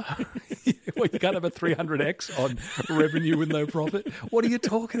 okay. No, well, you can't have a 300x on revenue with no profit. What are you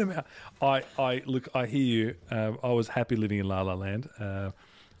talking about? I look. I hear you. I was happy living in La La Land,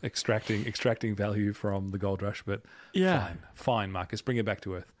 extracting value from the gold rush. But fine, Marcus, bring it back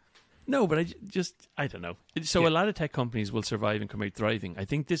to earth. No, but I don't know. So a lot of tech companies will survive and come out thriving. I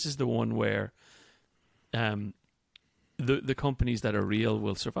think this is the one where, the companies that are real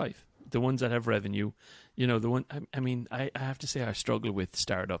will survive. The ones that have revenue, I have to say I struggle with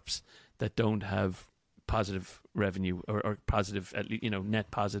startups that don't have positive revenue or positive, at least,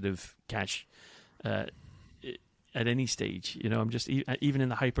 net positive cash at any stage. I'm just, even in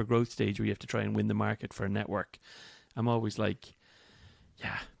the hyper growth stage where you have to try and win the market for a network, I'm always like,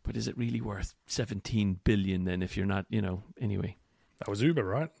 yeah, but is it really worth 17 billion then if you're not, anyway. That was Uber,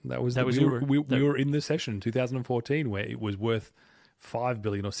 right? That was Uber. We were in the session 2014 where it was worth 5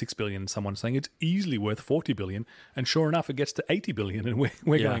 billion or 6 billion, and someone saying it's easily worth 40 billion, and sure enough it gets to 80 billion, and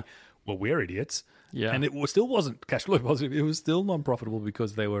we're going, well, we're idiots. And it still wasn't cash flow positive. It was still non-profitable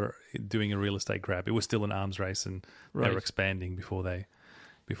because they were doing a real estate grab. It was still an arms race, and they were expanding before they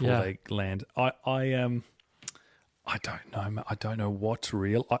land. I don't know. I don't know what's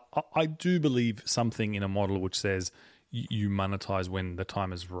real. I do believe something in a model which says you monetize when the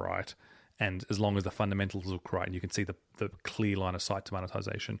time is right, And as long as the fundamentals look right and you can see the clear line of sight to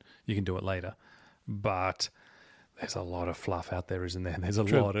monetization, you can do it later. But there's a lot of fluff out there, isn't there? There's a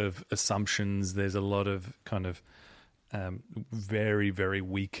lot of assumptions. There's a lot of kind of very, very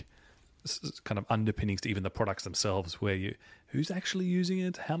weak kind of underpinnings to even the products themselves, where who's actually using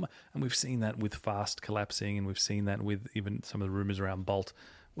it, how much, and we've seen that with Fast collapsing, and we've seen that with even some of the rumors around Bolt,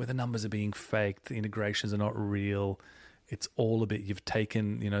 where the numbers are being faked, the integrations are not real. It's all a bit, you've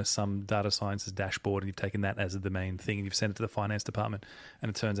taken, some data science's dashboard and you've taken that as the main thing and you've sent it to the finance department and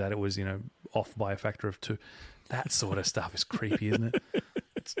it turns out it was, off by a factor of 2. That sort of stuff is creepy, isn't it?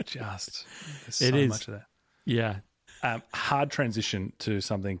 It's just, there's so much of that. Yeah. Hard transition to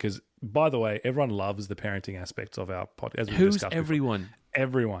something, because, by the way, everyone loves the parenting aspects of our podcast. Who's everyone? Before.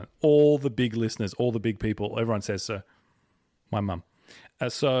 Everyone. All the big listeners, all the big people, everyone says so. My mum.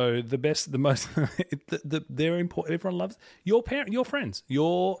 So the best, the most, they're important. Everyone loves your friends,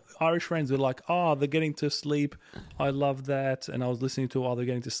 your Irish friends are like, oh, they're getting to sleep. I love that. And I was listening to while they're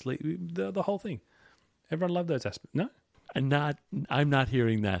getting to sleep. The whole thing. Everyone loved those aspects. No? I'm not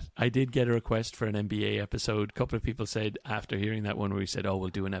hearing that. I did get a request for an NBA episode. A couple of people said after hearing that one where we said, oh, we'll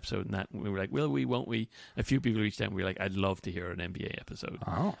do an episode and that. And we were like, will we, won't we? A few people reached out and we were like, I'd love to hear an NBA episode.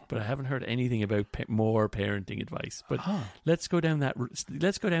 Oh. But I haven't heard anything about more parenting advice. But let's go down that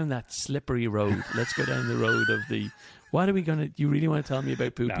slippery road. Let's go down the road of the... What are we going to... You really want to tell me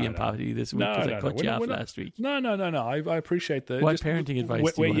about Poopy and Potty this week? Because I cut you off last week. No. I appreciate the... What parenting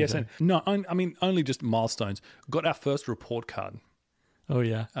advice do you want to... No, I mean, only just milestones. Got our first report card. Oh,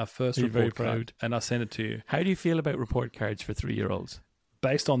 yeah. Our first report card. And I sent it to you. How do you feel about report cards for 3-year-olds?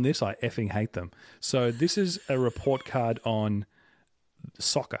 Based on this, I effing hate them. So this is a report card on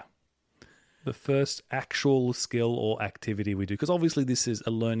soccer. The first actual skill or activity we do, because obviously this is a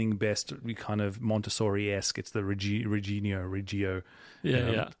learning best, kind of Montessori-esque. It's the Reggio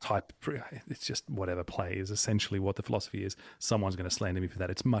type. It's just whatever play is essentially what the philosophy is. Someone's going to slander me for that.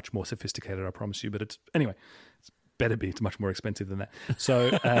 It's much more sophisticated, I promise you. But it's better be. It's much more expensive than that.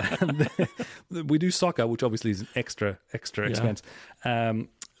 So we do soccer, which obviously is an extra expense.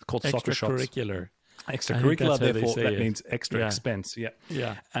 Called soccer shots. Extracurricular, therefore that means extra expense. Yeah.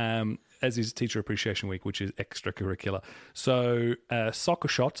 As is Teacher Appreciation Week, which is extracurricular. So soccer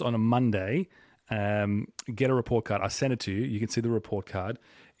shots on a Monday, get a report card. I sent it to you. You can see the report card.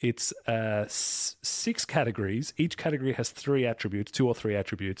 It's 6 categories. Each category has 3 attributes, 2 or 3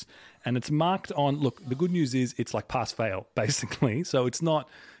 attributes. And it's marked on, look, the good news is it's like pass-fail, basically. So it's not...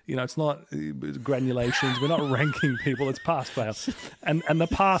 it's not granulations. We're not ranking people. It's pass-fail. And the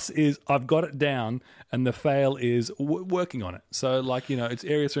pass is I've got it down, and the fail is working on it. So, it's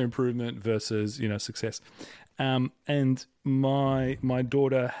areas for improvement versus, success. And my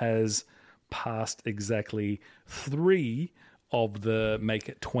daughter has passed exactly 3 of the make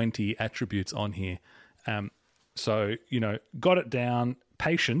it 20 attributes on here. So, got it down.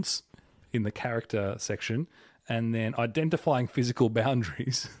 Patience in the character section. And then identifying physical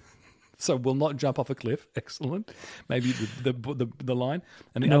boundaries. So will not jump off a cliff. Excellent. Maybe the line.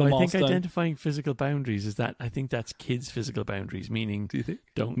 And the other milestone. I think identifying physical boundaries is that. I think that's kids' physical boundaries. Meaning, do you think?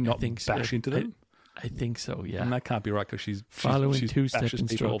 Don't not bash into them. I think so. Yeah. And that can't be right because she's following she's 2-step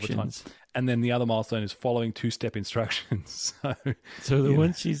instructions all the time. And then the other milestone is following 2-step instructions. So the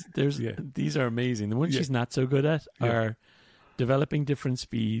ones these are amazing. The ones she's not so good at are developing different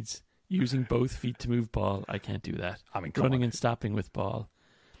speeds. Using both feet to move ball, I can't do that. I mean, running and stopping with ball,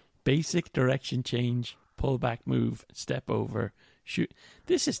 basic direction change, pull back move, step over, shoot.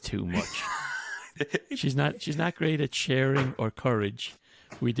 This is too much. She's not great at sharing or courage.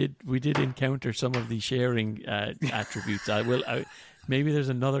 We did encounter some of the sharing attributes. Maybe there's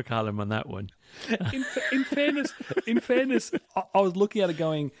another column on that one. In fairness, I was looking at it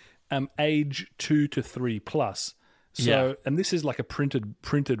going age 2 to 3 plus. So, and this is like a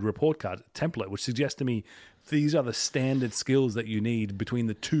printed report card template, which suggests to me these are the standard skills that you need between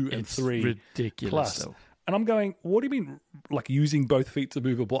the 2 and 3 ridiculous plus. Though. And I'm going, what do you mean, like using both feet to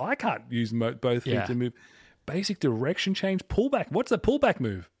move a ball? I can't use both feet to move. Basic direction change, pullback. What's a pullback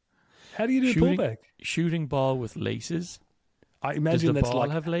move? How do you do pullback? Shooting ball with laces. I imagine Does the that's ball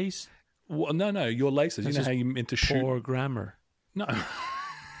like have lace? Well, no, your laces. That's you know how you meant to shoot. Poor grammar. No.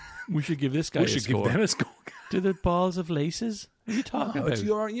 We should give this guy a score. Give them a score. Do the balls have laces? What are you talking about? It's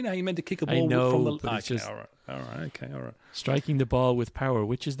how you meant to kick a ball from the... Okay, just, all right. Striking the ball with power.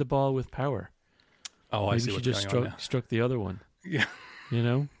 Which is the ball with power? Oh, maybe I see you what's just going on now. struck the other one. Yeah.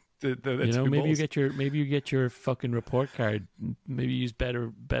 Maybe you get your fucking report card. Maybe use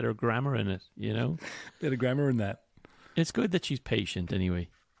better grammar in it. Better grammar in that. It's good that she's patient anyway.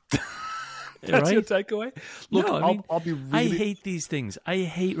 That's your right? takeaway? Look, No, I mean, I'll be I really... hate these things. I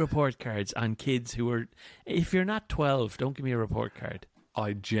hate report cards on kids who are. If you're not 12, don't give me a report card.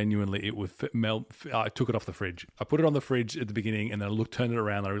 I genuinely, it was I took it off the fridge. I put it on the fridge at the beginning, and then I turned it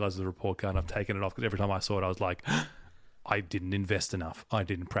around, and I realized it was a report card, and I've taken it off because every time I saw it, I was like, I didn't invest enough. I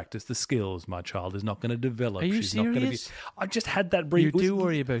didn't practice the skills. My child is not going to develop. Are you She's not going to be. serious? I just had that brief. You do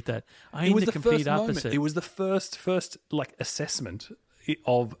worry about that. I'm the complete opposite. It was the first like assessment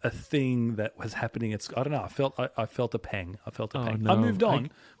of a thing that was happening at school. I don't know. I felt a pang. I felt a pang. No. I moved on,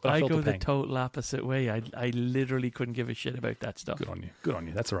 but I felt go a the pang. total opposite way. I literally couldn't give a shit about that stuff. Good on you. Good on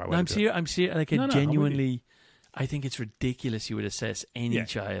you. That's the right way. No, I'm to do it. serious. I'm serious. Like, No, I'm with genuinely, I think it's ridiculous you would assess any Yeah.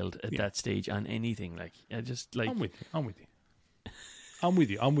 child at that stage on anything. Like, I just like. I'm with you. I'm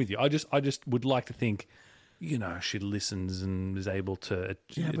with you. I'm with you. I just would like to think, she listens and is able to.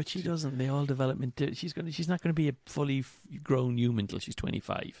 Yeah, but she doesn't. They all develop into. She's not going to be a fully grown human until she's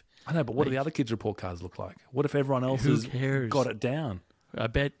 25. I know, but what do the other kids' report cards look like? What if everyone else has cares? got it down? I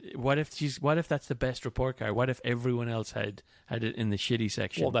bet. What if that's the best report card? What if everyone else had it in the shitty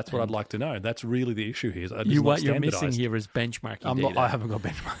section? Well, that's what I'd like to know. That's really the issue here. What you're missing here is benchmarking data. I haven't got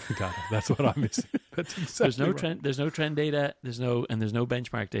benchmarking data. That's what I'm missing. That's exactly There's no right. trend. There's no trend data. There's no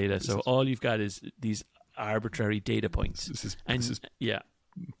benchmark data. So all you've got is these arbitrary data points. This is yeah.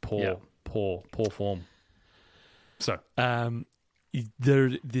 poor form. So,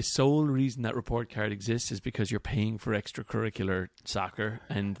 the sole reason that report card exists is because you're paying for extracurricular soccer,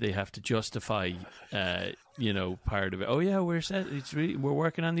 and they have to justify, part of it. Oh yeah, we're set. We're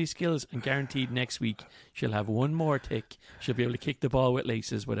working on these skills, and guaranteed next week she'll have one more tick. She'll be able to kick the ball with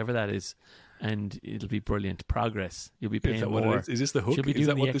laces, whatever that is, and it'll be brilliant progress. You'll be paying is that more. what it is? Is this the hook? She'll be Is doing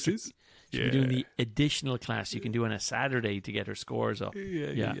that what extra, this is? She'll be doing the additional class you can do on a Saturday to get her scores up.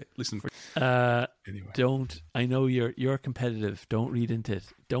 Yeah. Listen. Anyway. Don't. I know you're competitive. Don't read into it.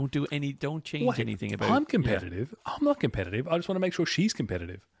 Don't change anything about it. I'm competitive. Yeah. I'm not competitive. I just want to make sure she's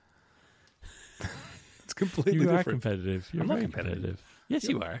competitive. It's completely different. You are competitive. You're I'm not very competitive. Yes,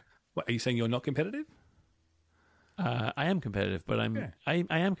 you are. What, are you saying you're not competitive? I am competitive, but I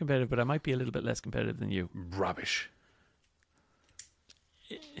am competitive, but I might be a little bit less competitive than you. Rubbish.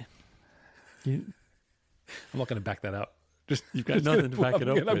 You, I'm not going to back that up. You've got nothing to back it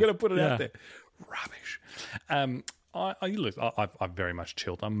up. I'm going to put it Yeah. out there. Rubbish. I've very much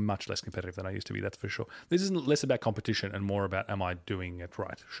chilled. I'm much less competitive than I used to be. That's for sure. This isn't less about competition and more about, am I doing it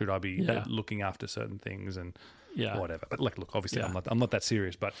right? Should I be looking after certain things and whatever? But look, obviously I'm not that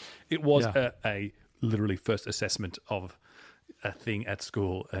serious. But it was a literally first assessment of a thing at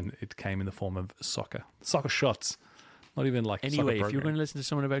school, and it came in the form of soccer shots. Not even like anyway, soccer if you're going to listen to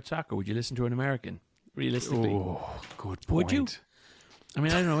someone about soccer, would you listen to an American? Realistically, good point. Would you? I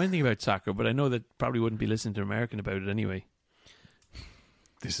mean, I don't know anything about soccer, but I know that probably wouldn't be listening to an American about it anyway.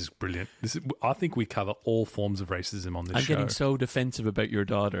 This is brilliant. I think we cover all forms of racism on this show. I'm getting so defensive about your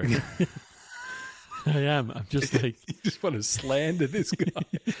daughter. I am. I'm just like... You just want to slander this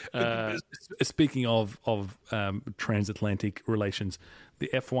guy. Speaking of transatlantic relations, the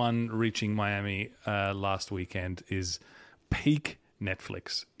F1 reaching Miami last weekend is peak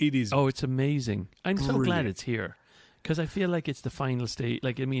Netflix. It is. Oh, it's amazing. I'm so glad brilliant. it's here. Because I feel like it's the final stage.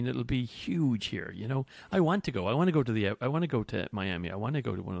 Like, I mean, it'll be huge here. You know, I want to go. I want to go to Miami. I want to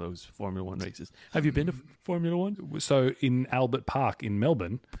go to one of those Formula One races. Have you been to Formula One? So in Albert Park in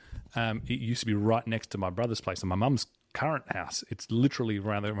Melbourne, it used to be right next to my brother's place and my mum's current house. It's literally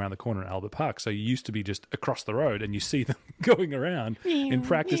around the corner in Albert Park. So you used to be just across the road, and you see them going around in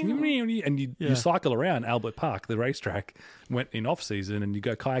practice, and you cycle around Albert Park, the racetrack. Went in off season, and you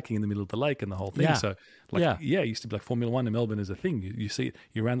go kayaking in the middle of the lake and the whole thing. Yeah. So, it used to be like Formula One in Melbourne is a thing. You see it,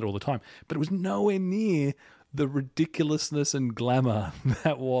 you're around it all the time. But it was nowhere near the ridiculousness and glamour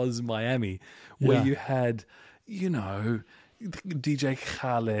that was Miami, where you had, DJ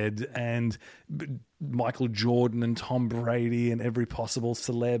Khaled and Michael Jordan and Tom Brady and every possible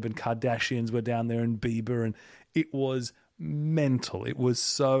celeb, and Kardashians were down there, and Bieber, and it was mental. It was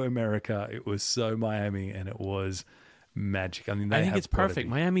so America. It was so Miami, and it was magic. I mean, I think it's perfect.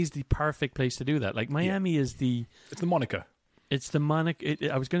 Miami's the perfect place to do that. Like, Miami is the... It's the Monaco. It's the Monaco.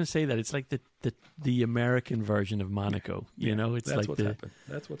 I was going to say that it's like the American version of Monaco. You know, it's that's like what's happened.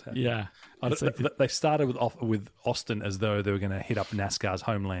 That's what's happened. Yeah, they started with Austin as though they were going to hit up NASCAR's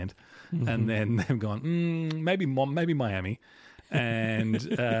homeland, and then they've gone maybe Miami, and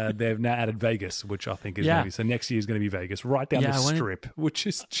they've now added Vegas, which I think is going to be, so next year is going to be Vegas, right down the Strip, which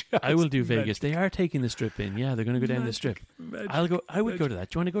is just I will do magic. Vegas. They are taking the Strip in. Yeah, they're going to go down the Strip. I'll go. I would go to that.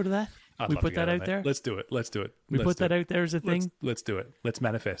 Do you want to go to that? We put that out there. Let's do it. We put that out there as a thing. Let's do it. Let's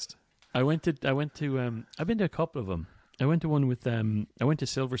manifest. I've been to a couple of them. I went to one with I went to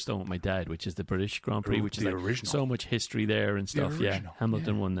Silverstone with my dad, which is the British Grand Prix, which is the like original. so much history there and stuff. Yeah, original,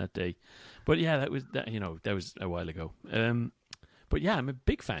 Hamilton won that day, but yeah, that was a while ago. But yeah, I'm a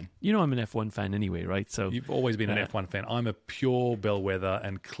big fan. You know, I'm an F1 fan anyway, right? So You've always been an F1 fan. I'm a pure bellwether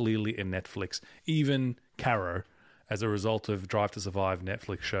and clearly a Netflix. Even Caro, as a result of Drive to Survive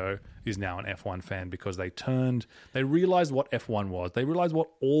Netflix show, is now an F1 fan because they realized what F1 was. They realized what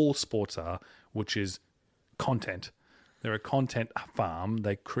all sports are, which is content. They're a content farm.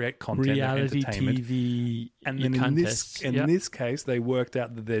 They create content reality and entertainment. TV, And then in this case, they worked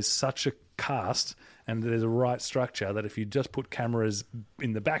out that there's such a cast and there's a right structure that if you just put cameras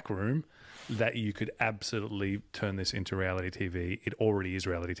in the back room, that you could absolutely turn this into reality TV. It already is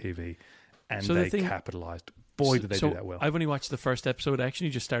reality TV. And So the thing- capitalized. Boy, did they do that well. I've only watched the first episode. I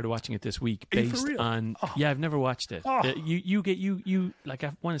actually just started watching it this week, Are you for based real? on. Yeah, I've never watched it. You like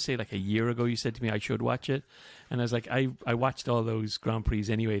I want to say like a year ago, you said to me I should watch it, and I was like, I watched all those Grand Prix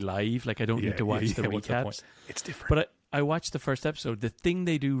anyway live. Like I don't need to watch the what's the recaps. point? It's different. But I watched the first episode. The thing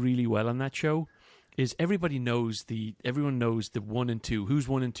they do really well on that show is everyone knows the 1 and 2, who's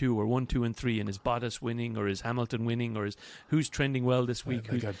 1 and 2 or 1, 2 and 3, and is Bottas winning or is Hamilton winning or is who's trending well this week.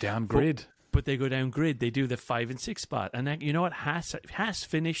 They go down grid. But they go down grid. They do the 5 and 6 spot. And you know what? Haas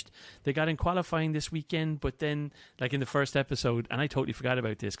finished. They got in qualifying this weekend, but then, like in the first episode, and I totally forgot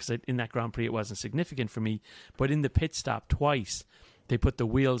about this because in that Grand Prix it wasn't significant for me, but in the pit stop twice, they put the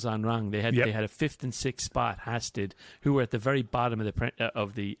wheels on wrong. They had a 5th and 6th spot, Haas did, who were at the very bottom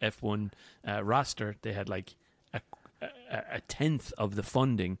of the F1 roster. They had like a tenth of the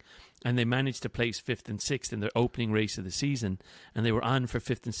funding, and they managed to place 5th and 6th in their opening race of the season, and they were on for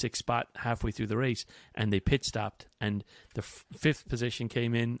 5th and 6th spot halfway through the race, and they pit stopped, and the 5th position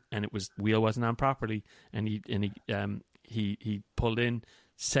came in, and wheel wasn't on properly, and he pulled in.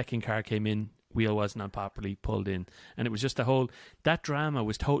 Second car came in, wheel wasn't on properly, pulled in, and it was just that drama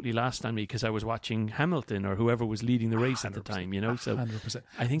was totally lost on me because I was watching Hamilton or whoever was leading the race at the time, you know. So 100%.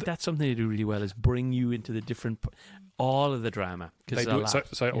 I think that's something they do really well, is bring you into the all of the drama. They do it.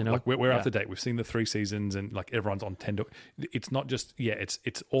 So you know? like we're up to date. We've seen the 3 seasons, and like everyone's on 10. It's not just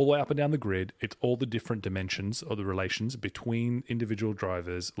it's all the way up and down the grid. It's all the different dimensions of the relations between individual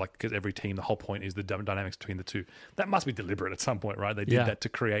drivers. Like because every team, the whole point is the dynamics between the two. That must be deliberate at some point, right? They did that to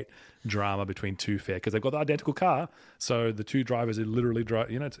create drama between two because they've got the identical car. So the two drivers are literally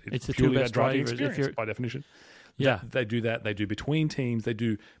it's the purely two about best driving drivers experience by definition. Yeah. They do that. They do between teams. They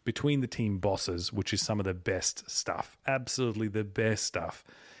do between the team bosses, which is some of the best stuff. Absolutely the best stuff.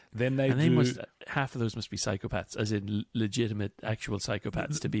 Then half of those must be psychopaths, as in legitimate, actual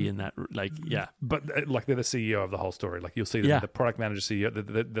psychopaths to be in that. Like, yeah. But like they're the CEO of the whole story. Like you'll see them, the product manager,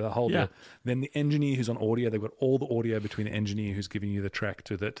 CEO, the whole. Yeah. Then the engineer who's on audio. They've got all the audio between the engineer who's giving you the track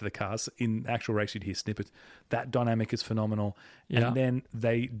to the cars. In actual race, you'd hear snippets. That dynamic is phenomenal. Yeah. And then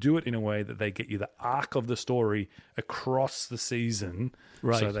they do it in a way that they get you the arc of the story across the season.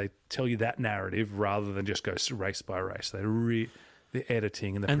 Right. So they tell you that narrative rather than just go race by race. The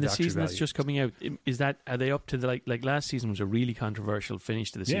editing and the production the season value. that's just coming out, are they up to the like last season was a really controversial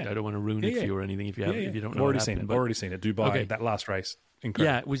finish to the season. I don't want to ruin it for you or anything if you don't know. Already seen it. Dubai, that last race,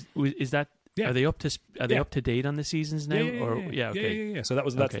 incredible. Yeah, is that? Yeah. Are they up to date on the seasons now? Yeah. So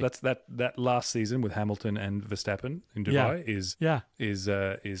that last season with Hamilton and Verstappen in Dubai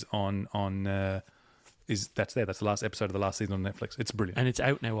is on. That's the last episode of the last season on Netflix. It's brilliant, and it's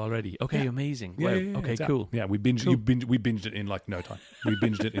out now already. Okay, amazing. Wow. Okay, cool. Yeah, we binged it in like no time. We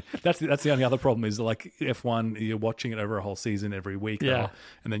binged it. That's the only other problem is like F1. You're watching it over a whole season every week. Yeah,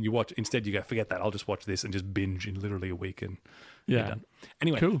 and then you watch. Instead, you go, forget that. I'll just watch this and just binge in literally a week and you're done.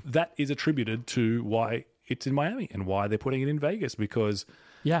 Anyway, cool. That is attributed to why it's in Miami and why they're putting it in Vegas because.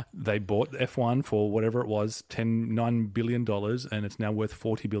 Yeah, they bought F1 for whatever it was, $9 billion, and it's now worth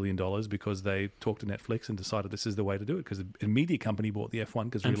 $40 billion because they talked to Netflix and decided this is the way to do it because a media company bought the F1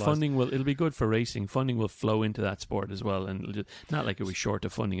 because realized... funding it'll be good for racing. Funding will flow into that sport as well, and it'll just, not like it was short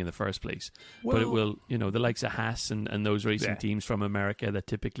of funding in the first place, but it will, the likes of Haas and those racing teams from America that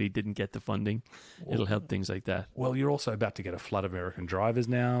typically didn't get the funding, it'll help things like that. Well, you're also about to get a flood of American drivers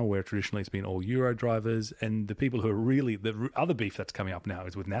now, where traditionally it's been all Euro drivers, and the people who are really... The other beef that's coming up now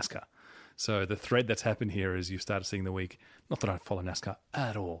is with NASCAR. So the thread that's happened here is you've started seeing the week, not that I follow NASCAR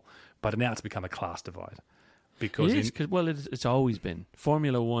at all, but now it's become a class divide. Because it's always been.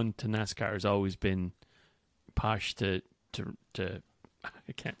 Formula 1 to NASCAR has always been posh to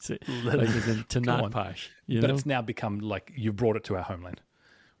I can't say, like, to not posh. But it's now become like you've brought it to our homeland.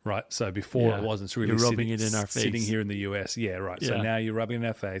 right? So before Yeah. it wasn't. It's really You're rubbing it in our sitting face. here in the US. Yeah, right. So Yeah. now you're rubbing it in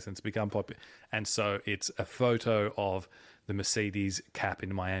our face and it's become popular. And so it's a photo of the Mercedes cap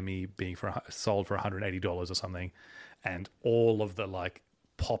in Miami being sold for $180 or something. And all of the like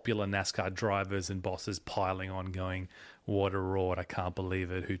popular NASCAR drivers and bosses piling on going, what a rort, I can't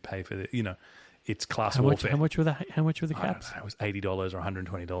believe it, who'd pay for it? You know, it's class warfare. How much were the caps? I don't know, it was $80 or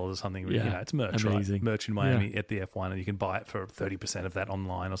 $120 or something. Yeah. You know, it's merch, Amazing. right? Merch in Miami at the F1, and you can buy it for 30% of that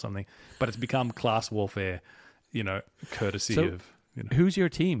online or something. But it's become class warfare, you know, courtesy So, of. You know, Who's your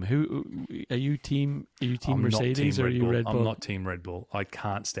team? Who are you? Team I'm Mercedes not or are you Bull. Red Bull? I'm not Team Red Bull. I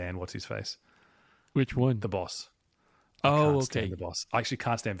can't stand what's his face, Which one? the boss. Oh, Can't stand okay. the boss. I actually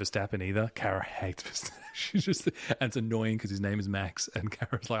can't stand Verstappen either. Kara hates Verstappen. She's just, and it's annoying because his name is Max, and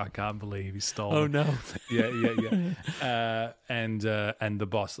Kara's like, I can't believe he's stolen. Oh no. yeah. And the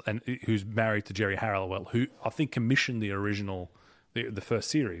boss, and who's married to Jerry Halliwell, who I think commissioned the original, the first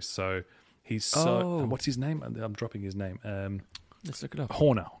series. So he's Oh. what's his name? I'm dropping his name. Let's look it up.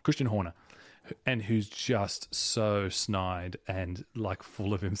 Christian Horner. And who's just so snide and like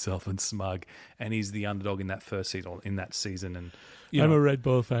full of himself and smug, and he's the underdog in that first season, and you I'm know, a Red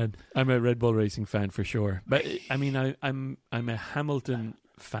Bull fan. I'm a Red Bull racing fan for sure. But I mean, I'm a Hamilton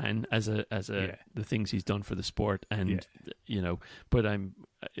fan as a the things he's done for the sport, and you know. But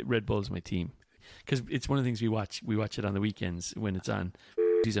Red Bull's my team because it's one of the things we watch. We watch it on the weekends when it's on.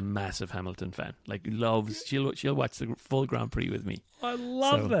 She's a massive Hamilton fan. Like loves. She'll watch the full Grand Prix with me. I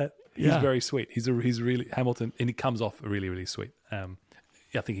love that. He's very sweet. He's really Hamilton, and he comes off really, really sweet. I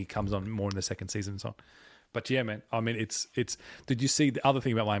think he comes on more in the second season and so on. But yeah, man. I mean, it's. Did you see the other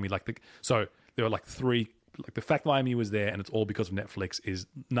thing about Miami? So there were like three. Like the fact Miami was there, and it's all because of Netflix. Is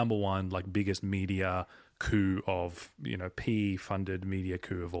number one, like biggest media coup of PE funded media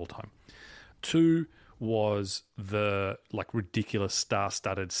coup of all time. Two was the like ridiculous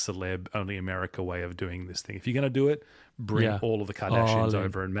star-studded celeb only America way of doing this thing. If you're going to do it, bring all of the Kardashians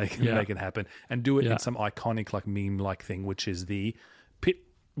over and make it happen, and do it in some iconic like meme-like thing, which is the pit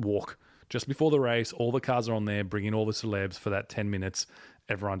walk just before the race. All the cars are on there, bringing all the celebs for that 10 minutes.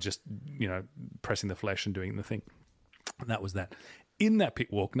 Everyone just pressing the flesh and doing the thing. And that was that. In that pit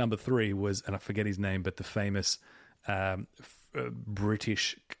walk, number 3 was, and I forget his name, but the famous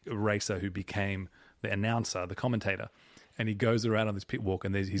British racer who became the announcer, the commentator, and he goes around on this pit walk,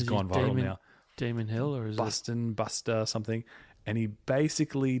 and he's gone viral now. Damon Hill, or is it Buster something, and he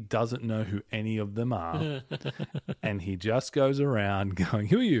basically doesn't know who any of them are, and he just goes around going,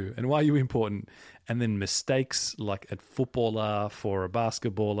 "Who are you, and why are you important?" And then mistakes like a footballer for a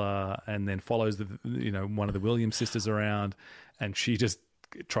basketballer, and then follows one of the Williams sisters around, and she just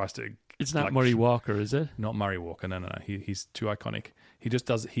tries to. It's not Murray Walker, is it? Not Murray Walker. No. He's too iconic. He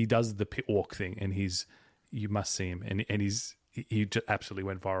does the pit walk thing, and you must see him, and he just absolutely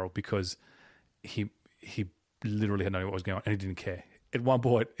went viral because he literally had no idea what was going on, and he didn't care. At one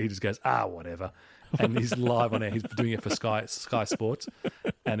point, he just goes, whatever. And he's live on air. He's doing it for Sky Sports,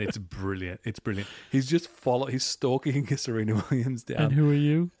 and it's brilliant. It's brilliant. He's just he's stalking Serena Williams down. And who are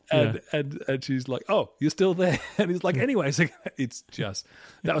you? And she's like, "Oh, you're still there." And he's like, "Anyways," it's just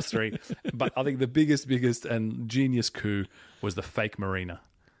that was 3. But I think the biggest and genius coup was the fake marina.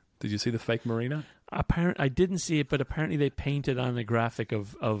 Did you see the fake marina? I didn't see it, but apparently they painted on a graphic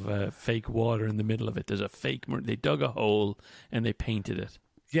of fake water in the middle of it. There's a fake. They dug a hole and they painted it.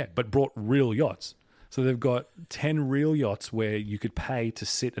 Yeah, but brought real yachts. So they've got 10 real yachts where you could pay to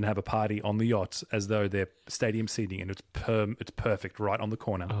sit and have a party on the yachts as though they're stadium seating, and it's perfect right on the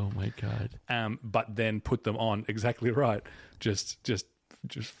corner. Oh my god! But then put them on exactly right, just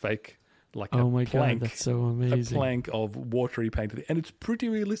fake. Like oh a my plank, god, that's so amazing! A plank of watery paint, and it's pretty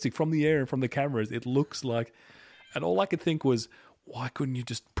realistic from the air and from the cameras. It looks like, and all I could think was, why couldn't you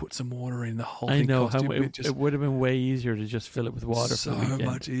just put some water in the whole thing? I know it would have been way easier to just fill it with water. So for the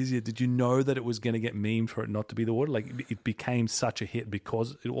weekend. much easier. Did you know that it was going to get memed for it not to be the water? Like it became such a hit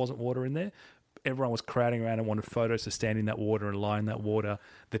because it wasn't water in there. Everyone was crowding around and wanted photos to stand in that water and lie in that water.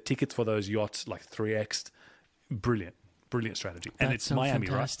 The tickets for those yachts like 3x. Brilliant strategy. And it's Miami,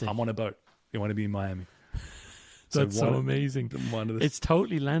 fantastic. right? I'm on a boat. You want to be in Miami. That's so amazing. It's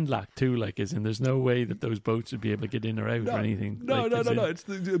totally landlocked too. Like, as in, there's no way that those boats would be able to get in or out or anything. No. It's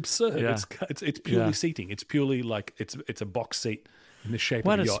absurd. Yeah. It's purely seating. It's purely like it's a box seat in the shape of a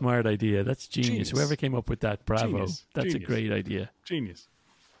yacht. What a smart idea. That's genius. Whoever came up with that, bravo. Genius. That's a great idea. Genius.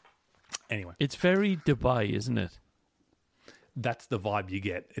 Anyway. It's very Dubai, isn't it? That's the vibe you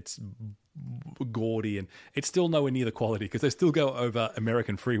get. It's gaudy, and it's still nowhere near the quality because they still go over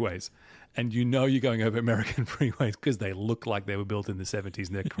American freeways. And you know you're going over American freeways because they look like they were built in the 70s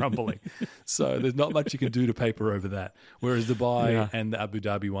and they're crumbling. So there's not much you can do to paper over that. Whereas Dubai and the Abu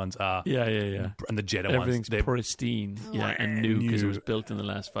Dhabi ones are... Yeah. And the Jeddah Everything's ones... pristine and new because it was built in the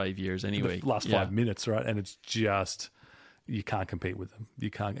last 5 years anyway. The last 5 minutes, right? And it's just... You can't compete with them.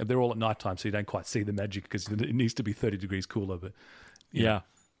 You can't... They're all at nighttime, so you don't quite see the magic because it needs to be 30 degrees cooler. But yeah.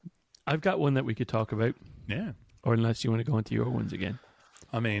 I've got one that we could talk about. Yeah. Or unless you want to go into your ones again.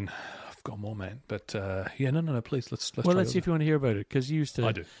 I mean... Got more, man, but no, please let's. Well, let's see if you want to hear about it because you used to.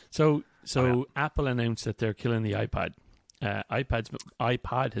 I do. So Apple announced that they're killing the iPad.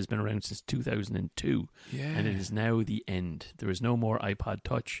 iPod has been around since 2002, and it is now the end. There is no more iPod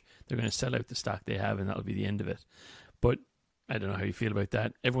Touch. They're going to sell out the stock they have, and that'll be the end of it. But I don't know how you feel about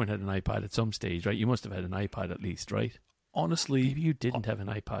that. Everyone had an iPod at some stage, right? You must have had an iPod at least, right? Honestly, maybe you didn't have an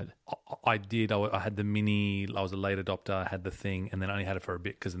iPod. I did. I had the mini. I was a late adopter. I had the thing, and then I only had it for a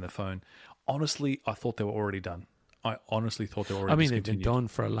bit because in the phone. Honestly, I thought they were already done. I honestly thought they were already they've been done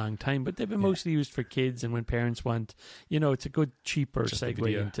for a long time, but they've been mostly used for kids and when parents want, it's a good, cheaper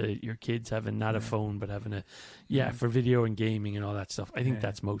segue into your kids having not a phone, but having for video and gaming and all that stuff. I think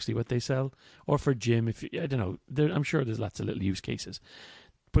that's mostly what they sell. Or for gym, I don't know. I'm sure there's lots of little use cases.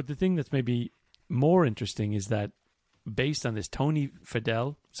 But the thing that's maybe more interesting is that based on this, Tony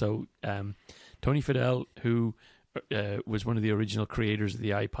Fadell, Tony Fadell, who was one of the original creators of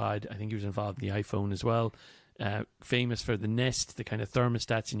the iPod, I think he was involved in the iPhone as well, famous for the Nest, the kind of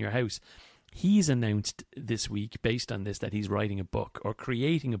thermostats in your house. He's announced this week, based on this, that he's writing a book, or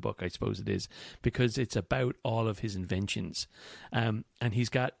creating a book, I suppose it is, because it's about all of his inventions. And he's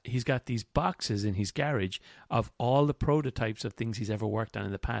got these boxes in his garage of all the prototypes of things he's ever worked on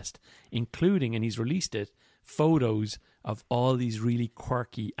in the past, including, and he's released it, photos of all these really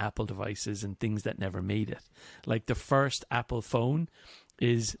quirky Apple devices and things that never made it. Like the first Apple phone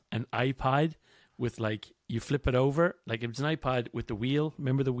is an iPod with you flip it over, it was an iPod with the wheel.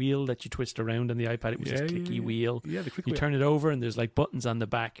 Remember the wheel that you twist around on the iPod? It was this clicky wheel. Yeah, the click you wheel. Turn it over and there's buttons on the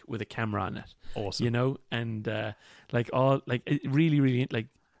back with a camera on it. Awesome. And it really, really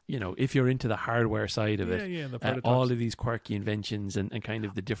if you're into the hardware side of it, all of these quirky inventions and kind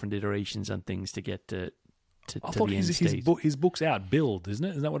of the different iterations on things to get to I thought the end state. his book's out. Build, isn't it?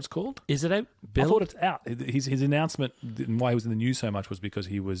 Isn't that what it's called? Is it out? Build? I thought it's out. His announcement and why he was in the news so much was because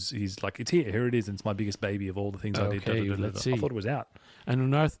he's like, it's here it is, and it's my biggest baby of all the things I did. Let's see. I thought it was out.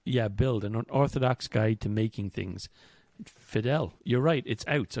 And Build, an unorthodox guide to making things. Fidel, you're right, it's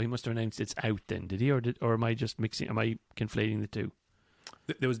out. So he must have announced it's out then, did he? Or am I just mixing? Am I conflating the two?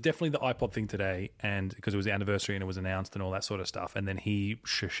 There was definitely the iPod thing today, and because it was the anniversary and it was announced and all that sort of stuff. And then he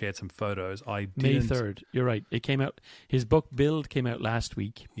shared some photos. May 3rd. You're right. It came out. His book Build came out last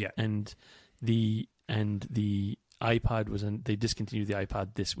week. Yeah, and the iPod was they discontinued the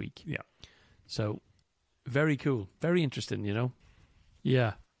iPod this week. Yeah. So very cool. Very interesting.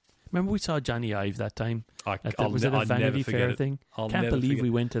 Yeah. Remember we saw Johnny Ive that time? Was it a Vanity Fair thing? Can't believe we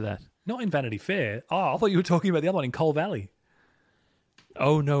went to that. Not in Vanity Fair. Oh, I thought you were talking about the other one in Coal Valley.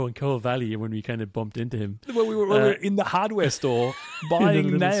 Oh no, in Coal Valley when we kind of bumped into him. Well, we were in the hardware store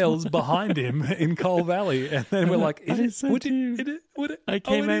buying nails behind him in Coal Valley, and then we're like, I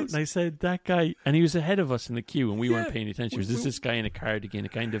came out and I said, that guy, and he was ahead of us in the queue, and we weren't paying attention. There's this guy in a cardigan,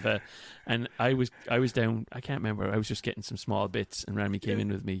 and I was down, I can't remember, I was just getting some small bits, and Rami came in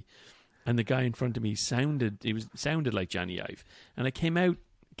with me, and the guy in front of me sounded like Johnny Ive, and I came out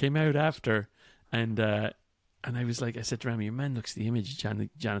after, and I was like, I said to Rami, your man looks the image of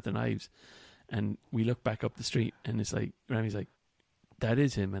Jonathan Ives. And we look back up the street and it's like, Rami's like, that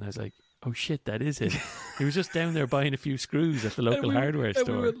is him. And I was like, oh shit, that is him. He was just down there buying a few screws at the local hardware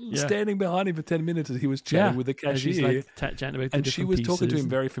store. We were standing behind him for 10 minutes as he was chatting with the cashier. Chatting about and she was talking to him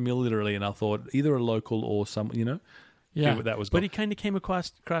very familiarly, and I thought either a local or some, Yeah, that was. But he kind of came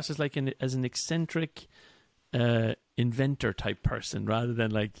across as as an eccentric inventor type person rather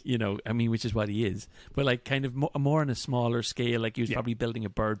than which is what he is, but kind of more on a smaller scale. He was probably building a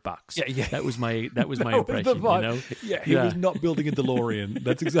bird box. Yeah. That was my impression. He was not building a DeLorean.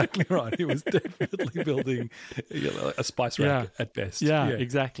 That's exactly right. He was definitely building a spice rack at best. Yeah,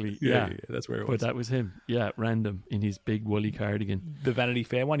 exactly. Yeah, that's where it was. But that was him. Yeah, random in his big woolly cardigan. The Vanity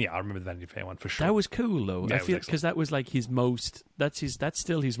Fair one. Yeah, I remember the Vanity Fair one for sure. That was cool though. I feel because that was his most. That's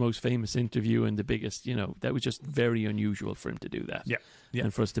still his most famous interview and the biggest. That was just very unusual for him to do that. Yeah.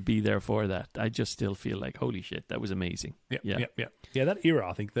 And for us to be there for that, I just still feel like, holy shit, that was amazing. Yeah. That era,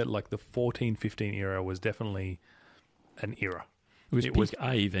 I think that the 14, 15 era was definitely an era. It was peak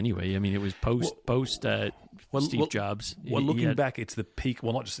Ive anyway. I mean, it was post Steve Jobs. Well, looking back, it's the peak.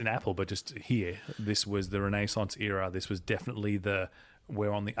 Well, not just in Apple, but just here. This was the Renaissance era. This was definitely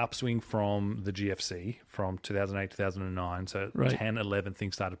we're on the upswing from the GFC from 2008, 2009. So 10, 11,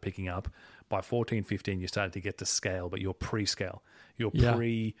 things started picking up. By 14, 15, you started to get to scale, but you're pre-scale. You're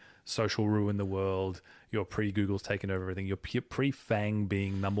pre-social ruin the world. You're pre-Google's taken over everything. You're pre-FANG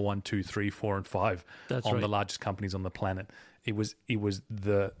being number 1, 2, 3, 4, and 5 on the largest companies on the planet. It was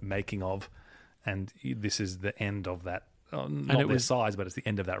the making of, and this is the end of that. Not their size, but it's the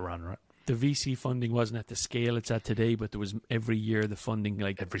end of that run, right? The VC funding wasn't at the scale it's at today, but there was every year the funding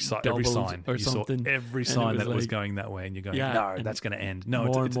every sign or you something. Saw every sign that was going that way, and you're going, no, that's going to end. No,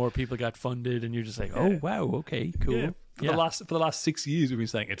 more and more people got funded, and you're just like, oh wow, okay, cool. Yeah. For the last 6 years, we've been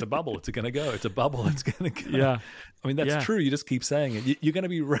saying it's a bubble. It's going to go. It's a bubble. It's going to go. Yeah, I mean that's true. You just keep saying it. You're going to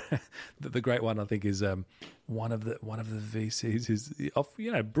be the great one. I think is one of the VCs is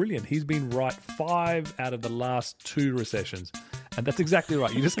brilliant. He's been right 5 out of the last 2 recessions. And that's exactly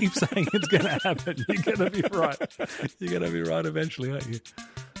right. You just keep saying it's going to happen. You're going to be right. You're going to be right eventually, aren't you?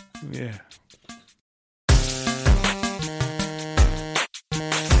 Yeah.